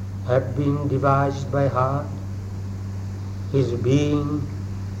have been devised by her. His being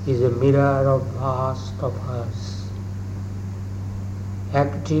is a mirror of vast of hers.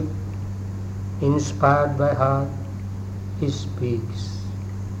 Active, inspired by her, he speaks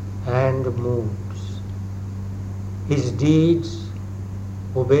and moves. His deeds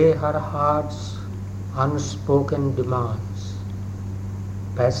obey her heart's unspoken demands.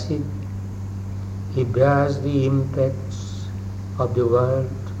 Passive, he bears the impacts of the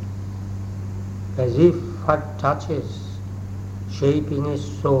world, as if her touches shaping his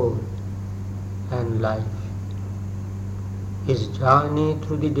soul and life. His journey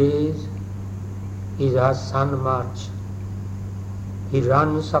through the days is her sun march. He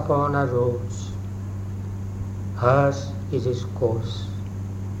runs upon her roads. Hers is his course.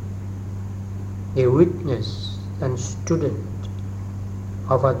 A witness and student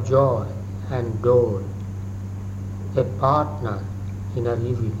of her joy and dole, a partner in her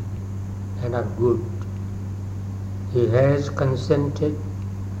evil and her good. He has consented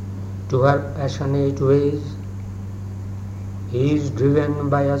to her passionate ways. He is driven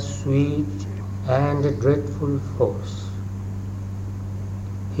by a sweet and dreadful force.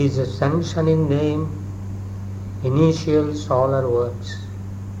 His sanctioning name initials all her works.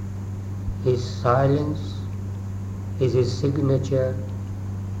 His silence is his signature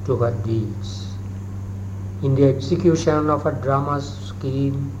to her deeds. In the execution of her drama's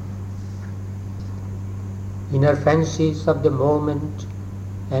scheme, in her fancies of the moment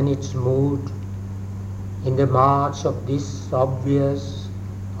and its mood, in the march of this obvious,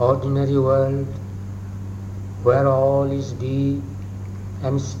 ordinary world, where all is deep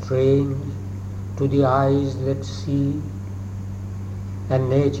and strange to the eyes that see, and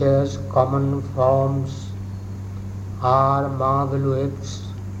nature's common forms are marvelous,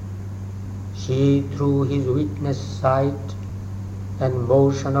 she through his witness sight and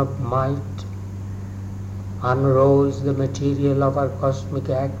motion of might unrolls the material of her cosmic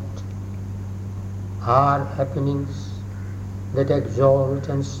act, her happenings that exalt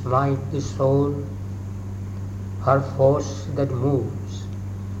and smite the soul, her force that moves,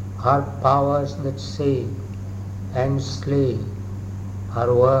 her powers that save and slay,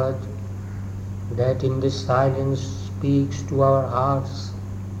 her word that in the silence speaks to our hearts,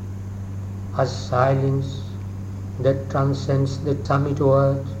 a silence that transcends the summit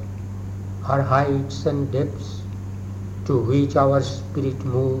word, her heights and depths, to which our spirit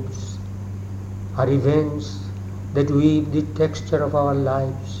moves are events that weave the texture of our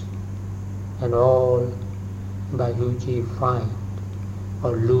lives, and all by which we find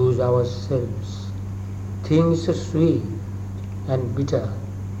or lose ourselves, things sweet and bitter,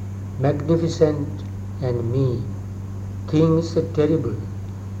 magnificent and mean, things terrible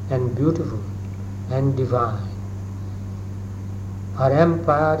and beautiful and divine. Her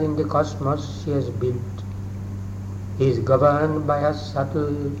empire in the cosmos she has built is governed by her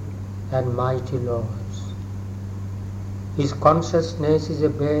subtle and mighty laws. His consciousness is a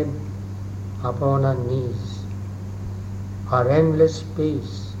babe upon her knees. Her endless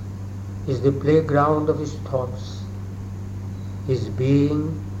space is the playground of his thoughts, his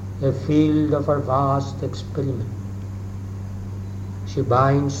being a field of her vast experiment. She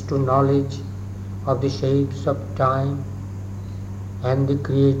binds to knowledge of the shapes of time and the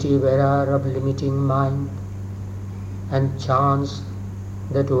creative error of limiting mind, and chance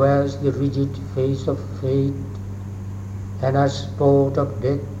that wears the rigid face of fate, and her sport of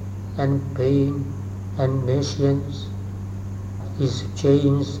death and pain and nescience is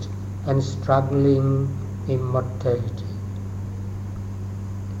changed and struggling immortality.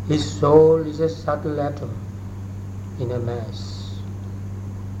 His soul is a subtle atom in a mass,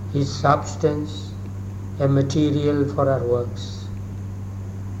 his substance a material for our works.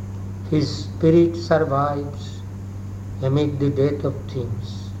 His spirit survives amid the death of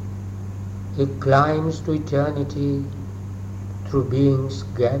things. He climbs to eternity through being's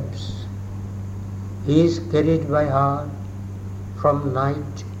gaps. He is carried by her from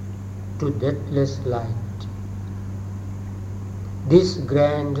night to deathless light. This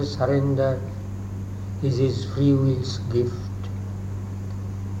grand surrender is his free will's gift.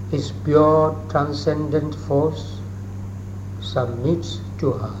 His pure transcendent force submits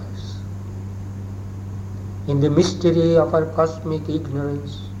to hers. In the mystery of her cosmic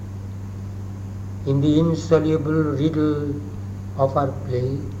ignorance, in the insoluble riddle of her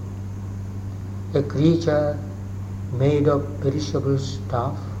play, a creature made of perishable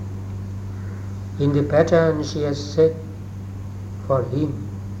stuff, in the pattern she has set for him,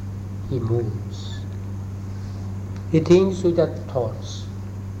 he moves. He thinks without thoughts,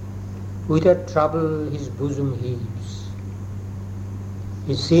 without trouble his bosom heaves.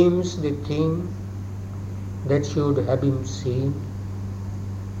 He seems the thing that should have him seen.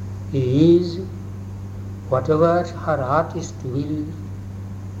 He is whatever her artist will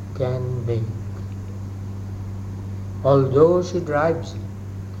can make. Although she drives him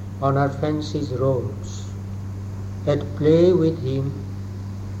on her fancy's roads, at play with him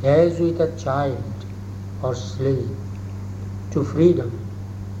as with a child or slave, to freedom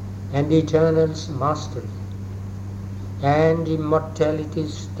and eternal's mastery and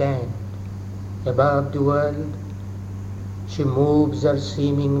immortality's stand above the world, she moves her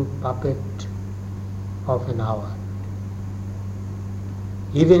seeming puppet of an hour.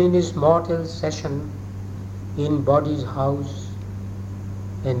 Even in his mortal session in body's house,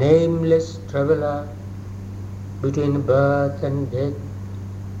 a nameless traveller between birth and death,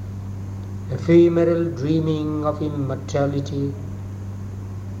 ephemeral dreaming of immortality,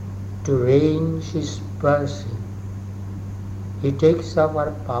 to reign she spurs him. He takes up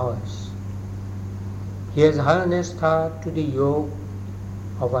her powers. He has harnessed her to the yoke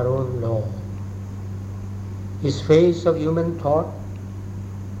of her own law. His face of human thought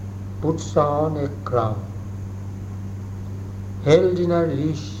puts on a crown. Held in her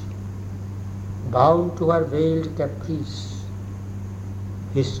leash, bound to her veiled caprice,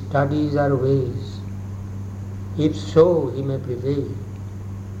 he studies her ways, if so he may prevail,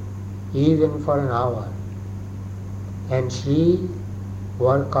 even for an hour, and she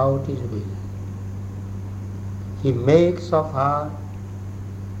work out his will. He makes of her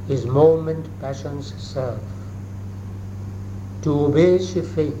his moment passions serve. To obey she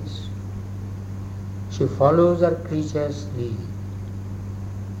faints. She follows her creature's lead.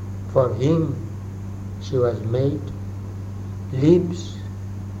 For him she was made, lives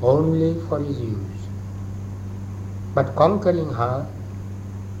only for his use. But conquering her,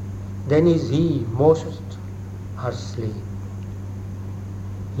 then is he most her slave.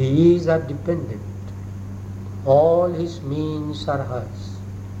 He is her dependent. All his means are hers.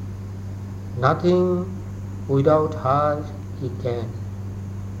 Nothing without her he can.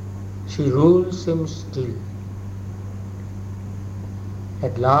 She rules him still.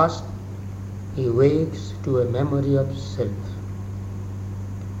 At last he wakes to a memory of self.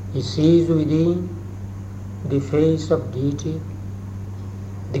 He sees within the face of deity.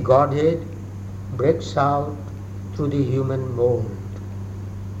 The Godhead breaks out through the human mold.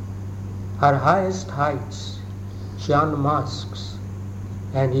 Her highest heights she unmasks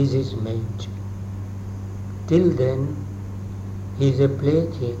and is his mate. Till then, he is a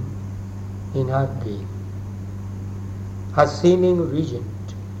plaything in her game. Her seeming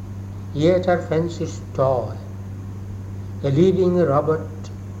regent, yet her fancy's toy, a living robot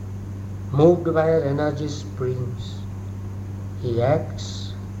moved by her energy springs. He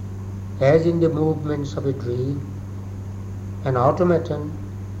acts as in the movements of a dream, an automaton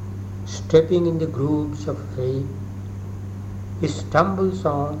stepping in the grooves of fate. He stumbles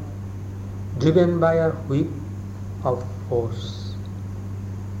on, driven by a whip of force.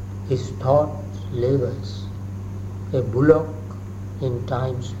 His thought labors, a bullock in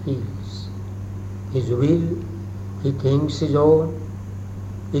time's fields. His will, he thinks his own,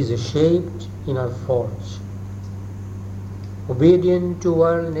 is shaped in her forge. Obedient to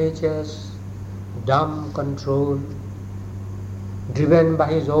world nature's dumb control, driven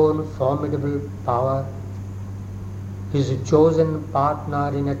by his own formidable power, his chosen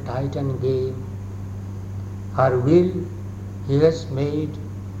partner in a titan game, her will he has made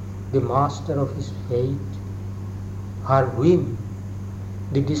the master of his fate, her whim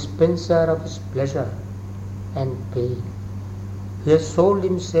the dispenser of his pleasure and pain. He has sold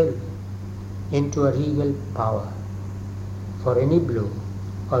himself into a regal power for any blow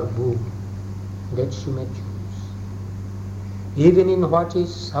or boon that she may choose. Even in what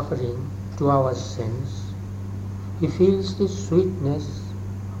is suffering to our sense, he feels the sweetness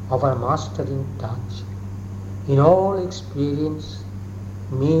of her mastering touch. In all experience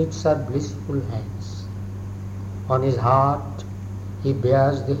meets her blissful hands. On his heart he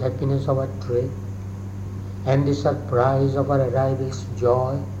bears the happiness of her tread and the surprise of her arrival's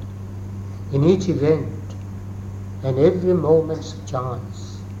joy. In each event and every moment's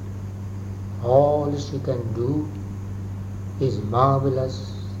chance, all she can do is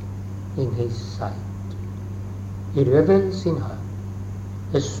marvelous in his sight. He revels in her,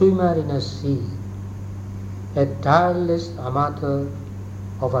 a swimmer in a sea, a tireless amateur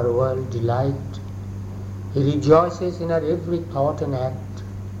of her world delight. He rejoices in her every thought and act,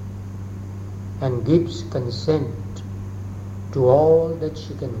 and gives consent to all that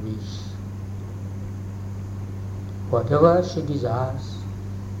she can wish. Whatever she desires,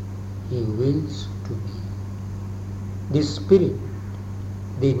 he wills to be. The spirit,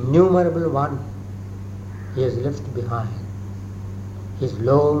 the innumerable one, he has left behind, his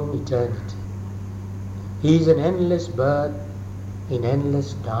lone eternity. He is an endless birth in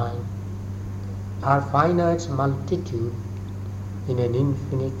endless time, our finite multitude in an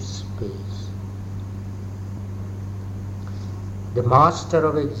infinite space. The master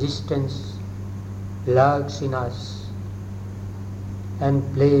of existence lurks in us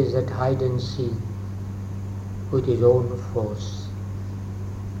and plays at hide and seek with his own force.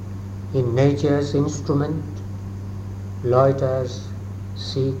 In nature's instrument loiters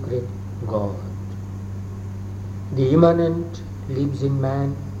secret God. The immanent lives in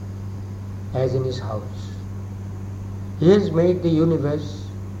man as in his house. He has made the universe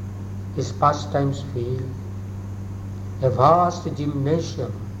his pastimes field, a vast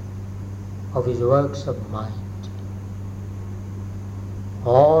gymnasium of his works of might.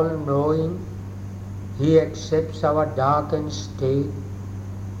 All-knowing, he accepts our darkened state,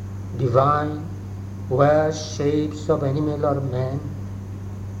 divine, wears shapes of animal or man.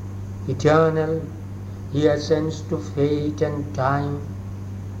 Eternal, he ascends to fate and time,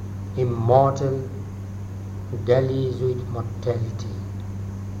 immortal, dallies with mortality.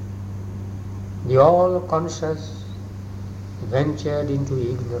 The all-conscious ventured into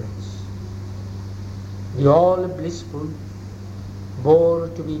ignorance. The all-blissful bore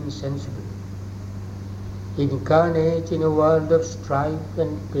to be insensible. Incarnate in a world of strife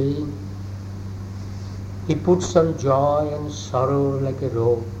and pain, he puts on joy and sorrow like a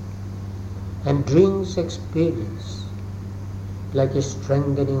robe, and drinks experience like a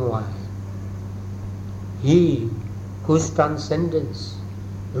strengthening wine. He whose transcendence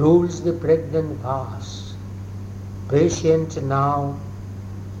rules the pregnant vast, patient now,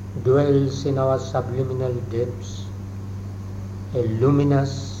 dwells in our subliminal depths, a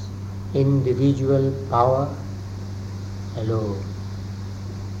luminous individual power alone.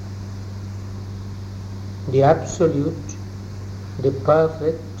 The Absolute, the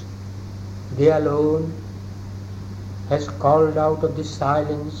Perfect, the Alone, has called out of the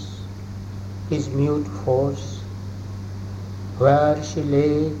silence his mute force, where she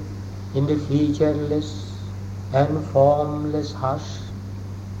lay in the featureless and formless hush,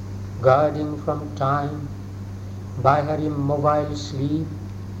 guarding from time by her immobile sleep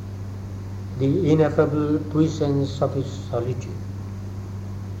the ineffable puissance of his solitude.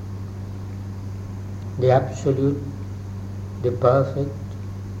 The Absolute the perfect,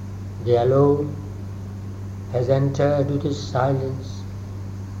 the alone, has entered with his silence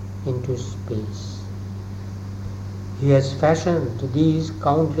into space. He has fashioned these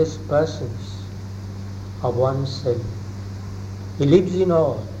countless persons of oneself. He lives in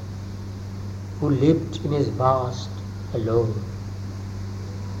all, who lived in his vast alone.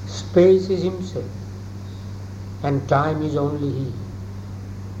 Space is himself, and time is only he.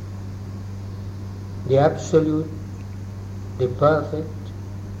 The absolute, the perfect,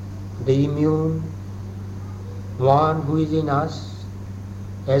 the immune, one who is in us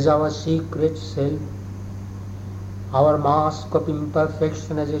as our secret self, our mask of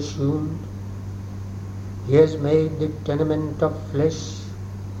imperfection has assumed. He has made the tenement of flesh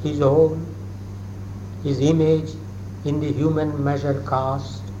his own, his image in the human measure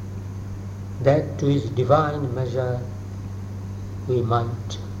cast, that to his divine measure we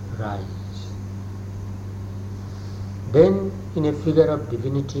might rise. Then, in a figure of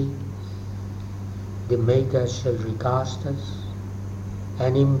divinity, the Maker shall recast us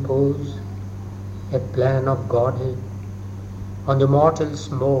and impose a plan of Godhead on the mortal's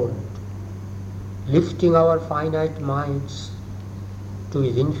mould, lifting our finite minds to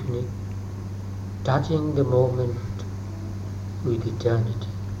his infinite, touching the moment with eternity.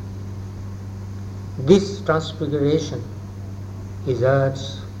 This transfiguration is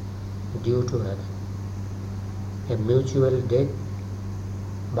earth's due to heaven. A mutual death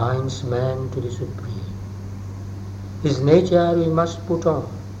binds man to the Supreme. His nature we must put on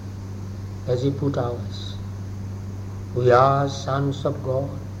as he put ours. We are sons of God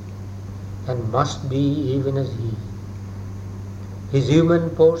and must be even as he. His human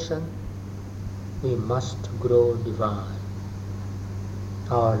portion we must grow divine.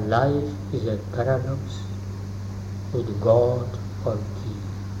 Our life is a paradox with God for key.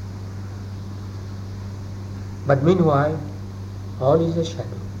 But meanwhile, all is a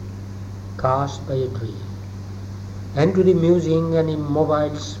shadow, cast by a dream. And to the musing and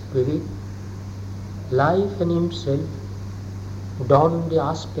immobile spirit, life and himself don the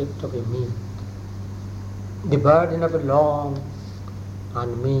aspect of a myth, the burden of a long,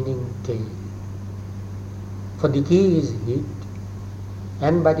 unmeaning tale. For the key is hid,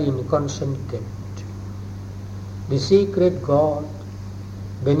 and by the inconscient kept. The secret God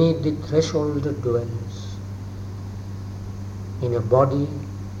beneath the threshold dwells, in a body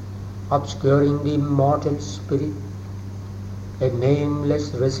obscuring the immortal spirit, a nameless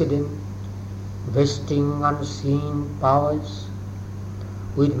resident vesting unseen powers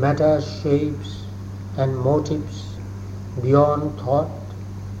with matter shapes and motives beyond thought,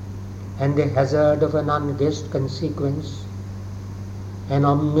 and the hazard of an unguessed consequence, an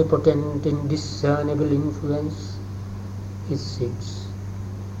omnipotent indiscernible influence, he sits,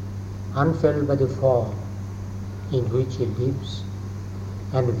 unfelt by the form in which he lives,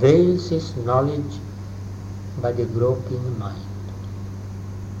 and veils his knowledge by the groping mind.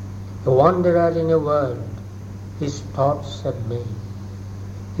 A wanderer in a world his thoughts have made,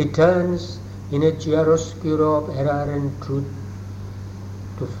 he turns in a chiaroscuro of error and truth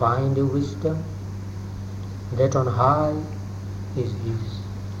to find a wisdom that on high is his.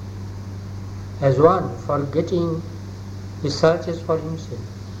 As one forgetting, he searches for himself.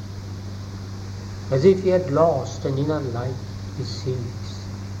 As if he had lost an inner light, he seeks.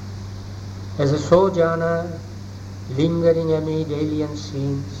 As a sojourner lingering amid alien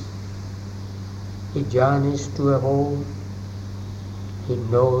scenes, he journeys to a home he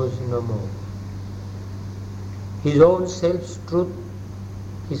knows no more. His own self's truth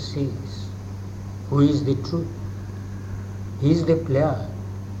he seeks. Who is the truth? He is the player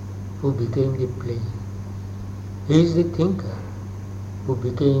who became the play. He is the thinker who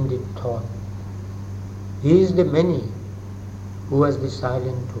became the thought. He is the many who was the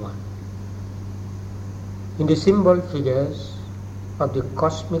silent one. In the symbol figures of the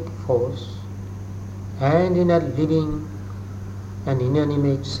cosmic force and in her living and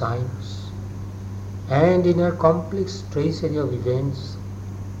inanimate signs and in her complex tracery of events,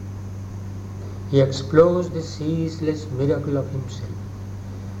 he explores the ceaseless miracle of himself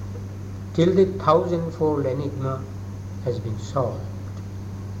till the thousandfold enigma has been solved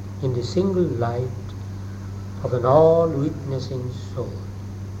in the single light of an all-witnessing soul.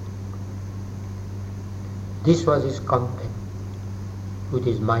 This was his compact with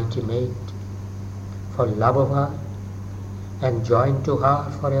his mighty mate, for love of her and joined to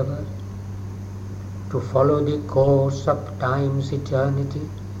her forever, to follow the course of time's eternity,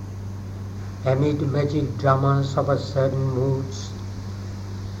 amid magic dramas of her sudden moods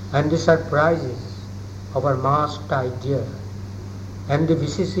and the surprises of her masked idea and the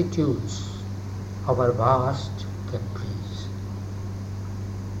vicissitudes of her vast caprice.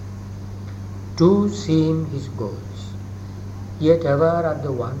 Two seem his goals, yet ever at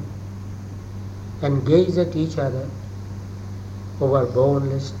the one, and gaze at each other over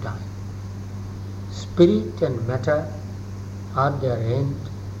boundless time. Spirit and matter are their end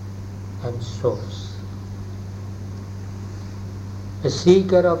and source. A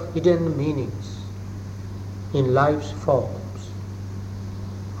seeker of hidden meanings in life's forms,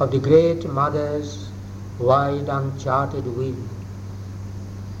 of the great mother's wide uncharted will,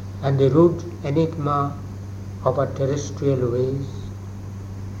 and the rude enigma of her terrestrial ways,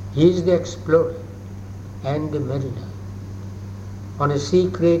 he is the explorer and the mariner on a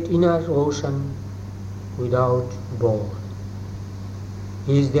secret inner ocean without board.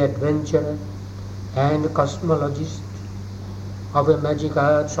 He is the adventurer and cosmologist of a magic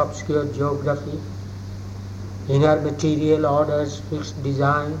earth's obscure geography, in her material order's fixed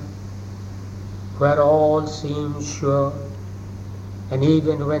design, where all seems sure, and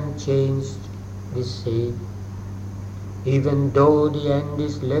even when changed, the same. Even though the end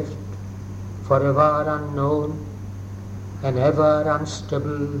is left forever unknown, and ever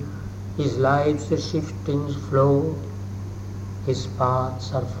unstable his life's shifting flow, his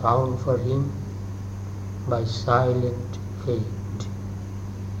paths are found for him by silent fate.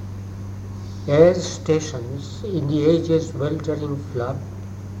 As stations in the age's weltering flood,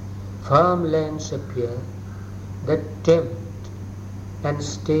 firm lands appear that tempt and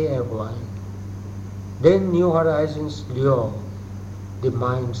stay a while. Then new horizons lure the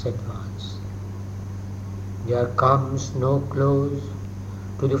mind's advance. There comes no close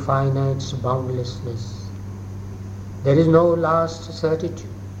to the finite's boundlessness. There is no last certitude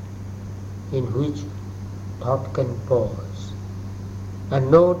in which thought can pause,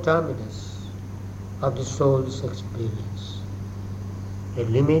 and no terminus of the soul's experience. A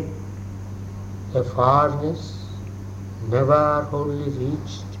limit, a farness never wholly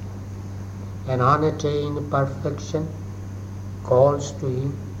reached, an unattained perfection calls to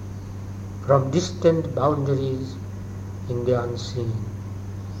him from distant boundaries in the unseen.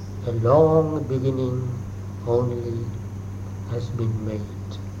 A long beginning only has been made.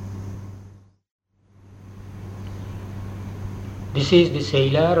 This is the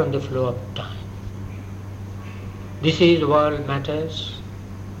sailor on the flow of time. This is world matters,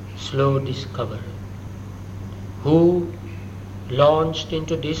 slow discovery, who, launched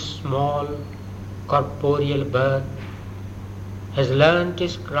into this small corporeal birth, has learnt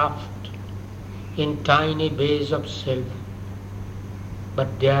his craft in tiny bays of self,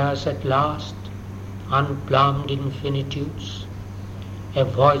 but dares at last, unplumbed infinitudes, a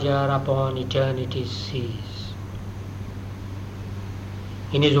voyager upon eternity's seas.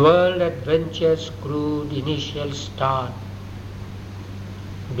 In his world adventure's crude initial start,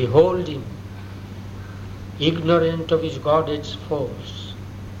 behold him, ignorant of his goddess force,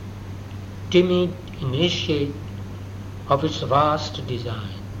 timid initiate of its vast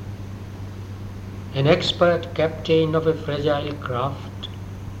design, an expert captain of a fragile craft,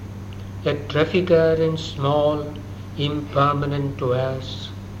 a trafficker in small, impermanent wares.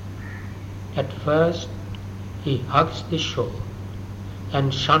 At first he hugs the shore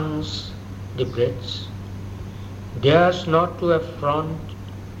and shuns the breadths, dares not to affront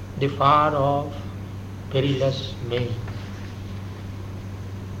the far-off, perilous main.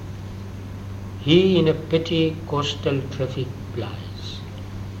 He in a petty coastal traffic plies,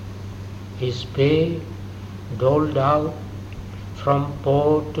 his pay doled out from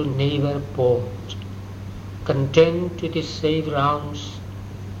port to neighbour port, content with his safe round's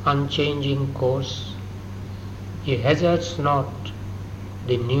unchanging course. He hazards not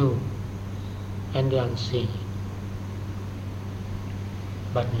the new and the unseen.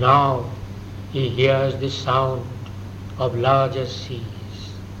 But now he hears the sound of larger seas.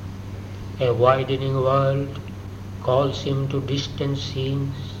 A widening world calls him to distant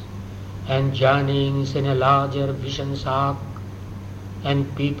scenes and journeyings in a larger vision's arc,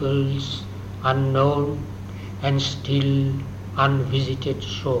 and peoples unknown and still unvisited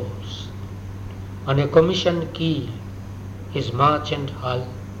shores. On a commissioned keel, his merchant hull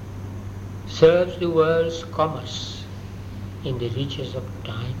serves the world's commerce in the reaches of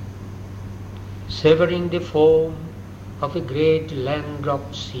time, severing the foam of a great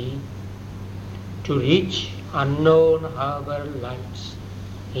land-dropped sea to reach unknown harbour lights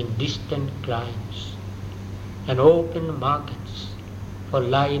in distant climes, and open markets for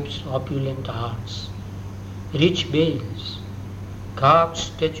life's opulent arts, rich bales, carved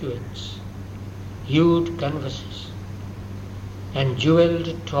statuettes, hued canvases, and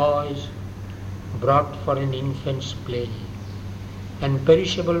jewelled toys brought for an infant's play, and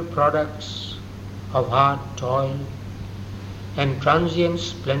perishable products of hard toil, and transient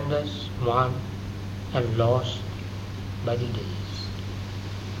splendours won and lost by the days.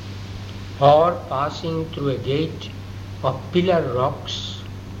 Or passing through a gate of pillar rocks,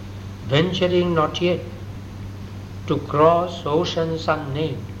 venturing not yet to cross oceans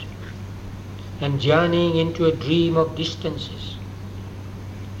unnamed, and journeying into a dream of distances,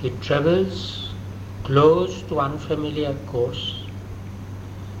 it travels close to unfamiliar course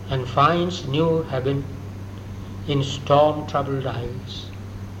and finds new heaven in storm-troubled isles,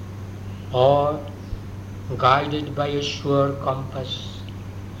 or guided by a sure compass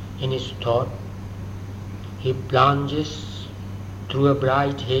in his thought, he plunges through a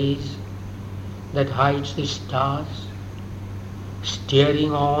bright haze that hides the stars,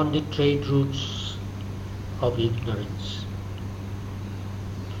 steering on the trade routes of ignorance.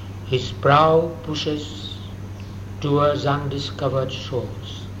 His prow pushes towards undiscovered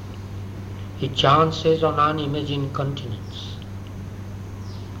shores. He chances on unimagined continents.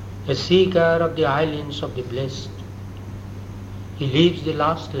 A seeker of the islands of the blessed, he leaves the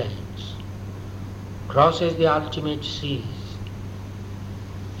last lands, crosses the ultimate seas.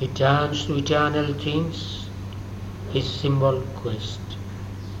 He turns to eternal things, his symbol quest.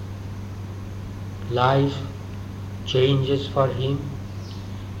 Life changes for him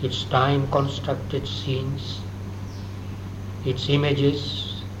its time-constructed scenes, its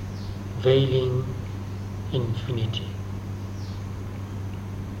images veiling infinity.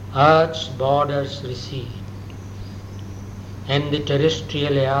 Earth's borders recede, and the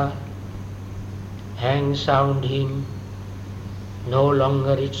terrestrial air hangs round him no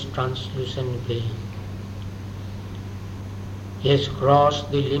longer its translucent veil. He has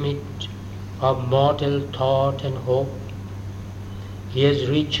crossed the limit of mortal thought and hope. He has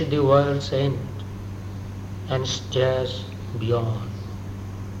reached the world's end and stares beyond.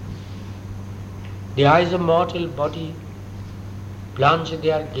 The eyes of mortal body plunge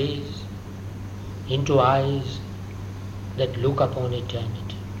their gaze into eyes that look upon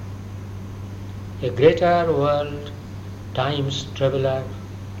eternity. A greater world time's traveller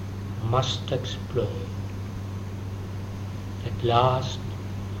must explore. At last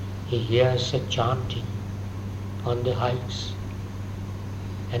he hears a chanting on the heights,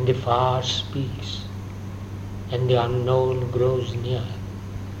 and the far speaks, and the unknown grows near.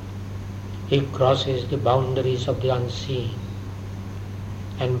 He crosses the boundaries of the unseen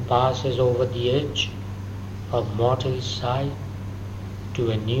and passes over the edge of mortal sight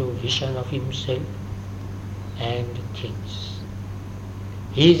to a new vision of himself and things.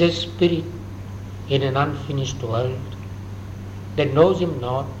 He is a spirit in an unfinished world that knows him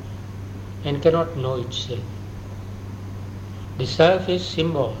not and cannot know itself. The surface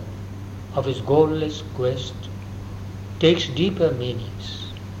symbol of his goalless quest takes deeper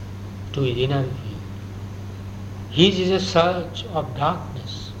meanings to his inner view. His is a search of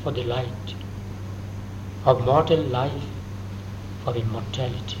darkness for the light, of mortal life for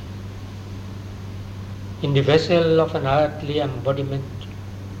immortality. In the vessel of an earthly embodiment,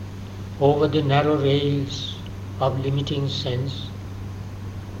 over the narrow rails of limiting sense,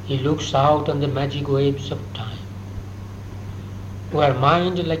 he looks out on the magic waves of time, where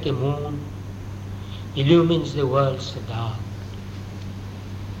mind like a moon illumines the world's dark.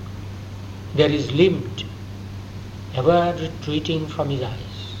 There is limit ever retreating from his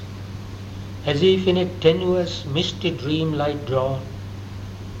eyes, as if in a tenuous misty dream light drawn,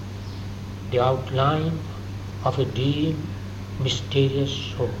 the outline of a dim, mysterious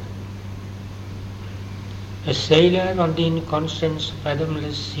shore. A sailor on the inconstant's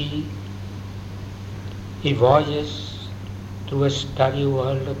fathomless sea, he voyages through a starry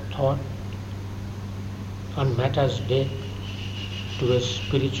world of thought, on matter's death to a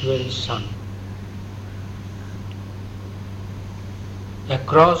spiritual sun.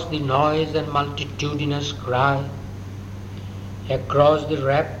 Across the noise and multitudinous cry, across the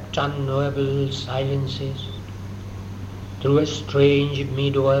rapt unknowable silences, through a strange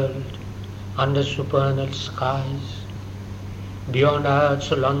mid-world under supernal skies, beyond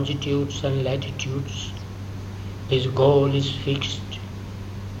earth's longitudes and latitudes, his goal is fixed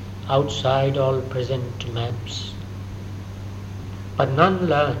outside all present maps. But none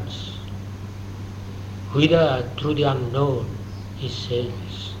learns whither through the unknown he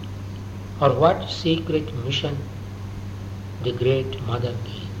sails, or what secret mission the great Mother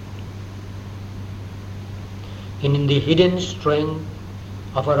gave. And in the hidden strength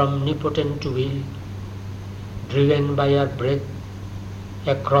of her omnipotent will, driven by her breath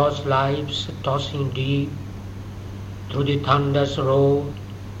across life's tossing deep, through the thunder's roar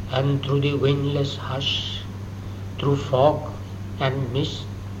and through the windless hush, through fog and mist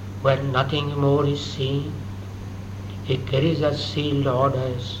where nothing more is seen, he carries her sealed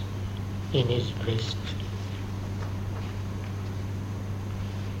orders in his breast.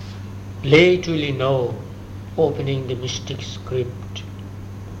 Late will he know, opening the mystic script,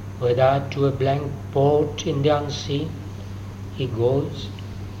 whether to a blank port in the unseen he goes,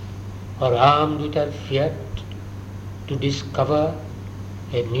 or armed with her fiat to discover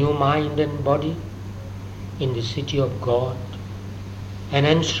a new mind and body in the city of God, and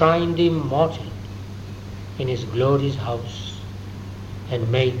enshrine the immortal in his glorious house,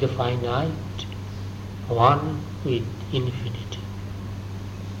 and make the finite one with infinity.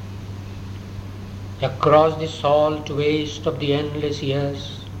 Across the salt waste of the endless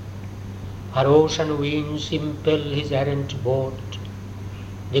years, our ocean winds impel his errant boat,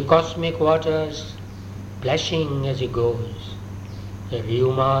 the cosmic waters plashing as he goes, a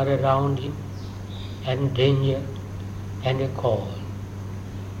rumor around him, and danger, and a call.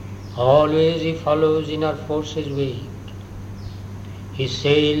 Always he follows in our forces' wake. He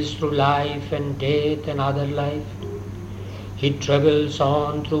sails through life and death and other life. He travels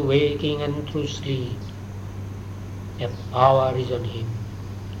on through waking and through sleep. A power is on him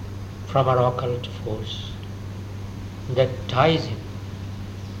from our occult force that ties him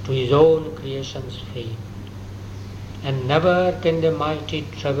to his own creation's fate. And never can the mighty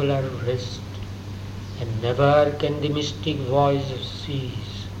traveller rest, and never can the mystic voice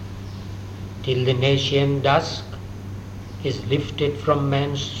cease, till the Nacian dusk is lifted from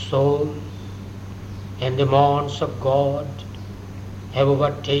man's soul, and the morns of God have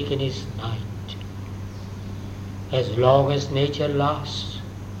overtaken his night. As long as nature lasts,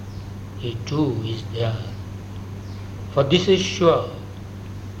 he too is there. For this is sure,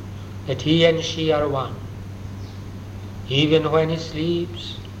 that he and she are one. Even when he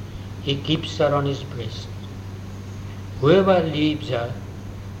sleeps, he keeps her on his breast. Whoever leaves her,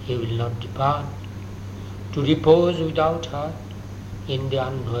 he will not depart, to repose without her in the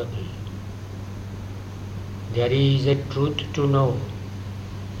unknowable. There is a truth to know,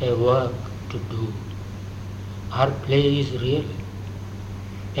 a work to do. Her play is real,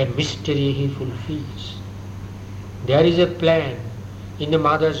 a mystery he fulfills. There is a plan in the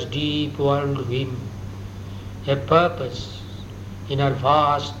mother's deep world whim, a purpose in her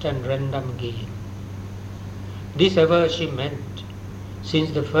vast and random game. This ever she meant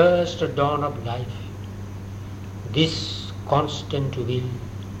since the first dawn of life. This constant will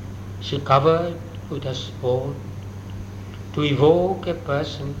she covered with a sport, to evoke a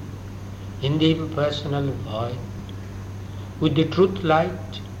person in the impersonal void. With the truth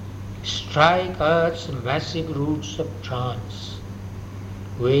light, strike earth's massive roots of trance,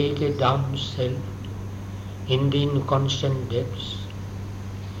 wake a dumb self in the inconstant depths,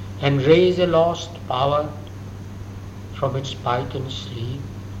 and raise a lost power from its python sleep,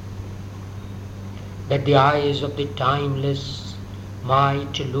 that the eyes of the timeless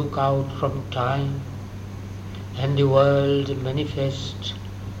might look out from time, and the world manifest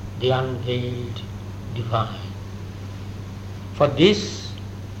the unveiled divine. For this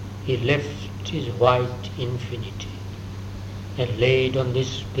he left his white infinity, and laid on the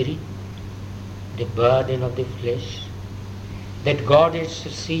spirit the burden of the flesh, that God's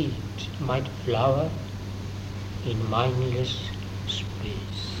seed might flower in mindless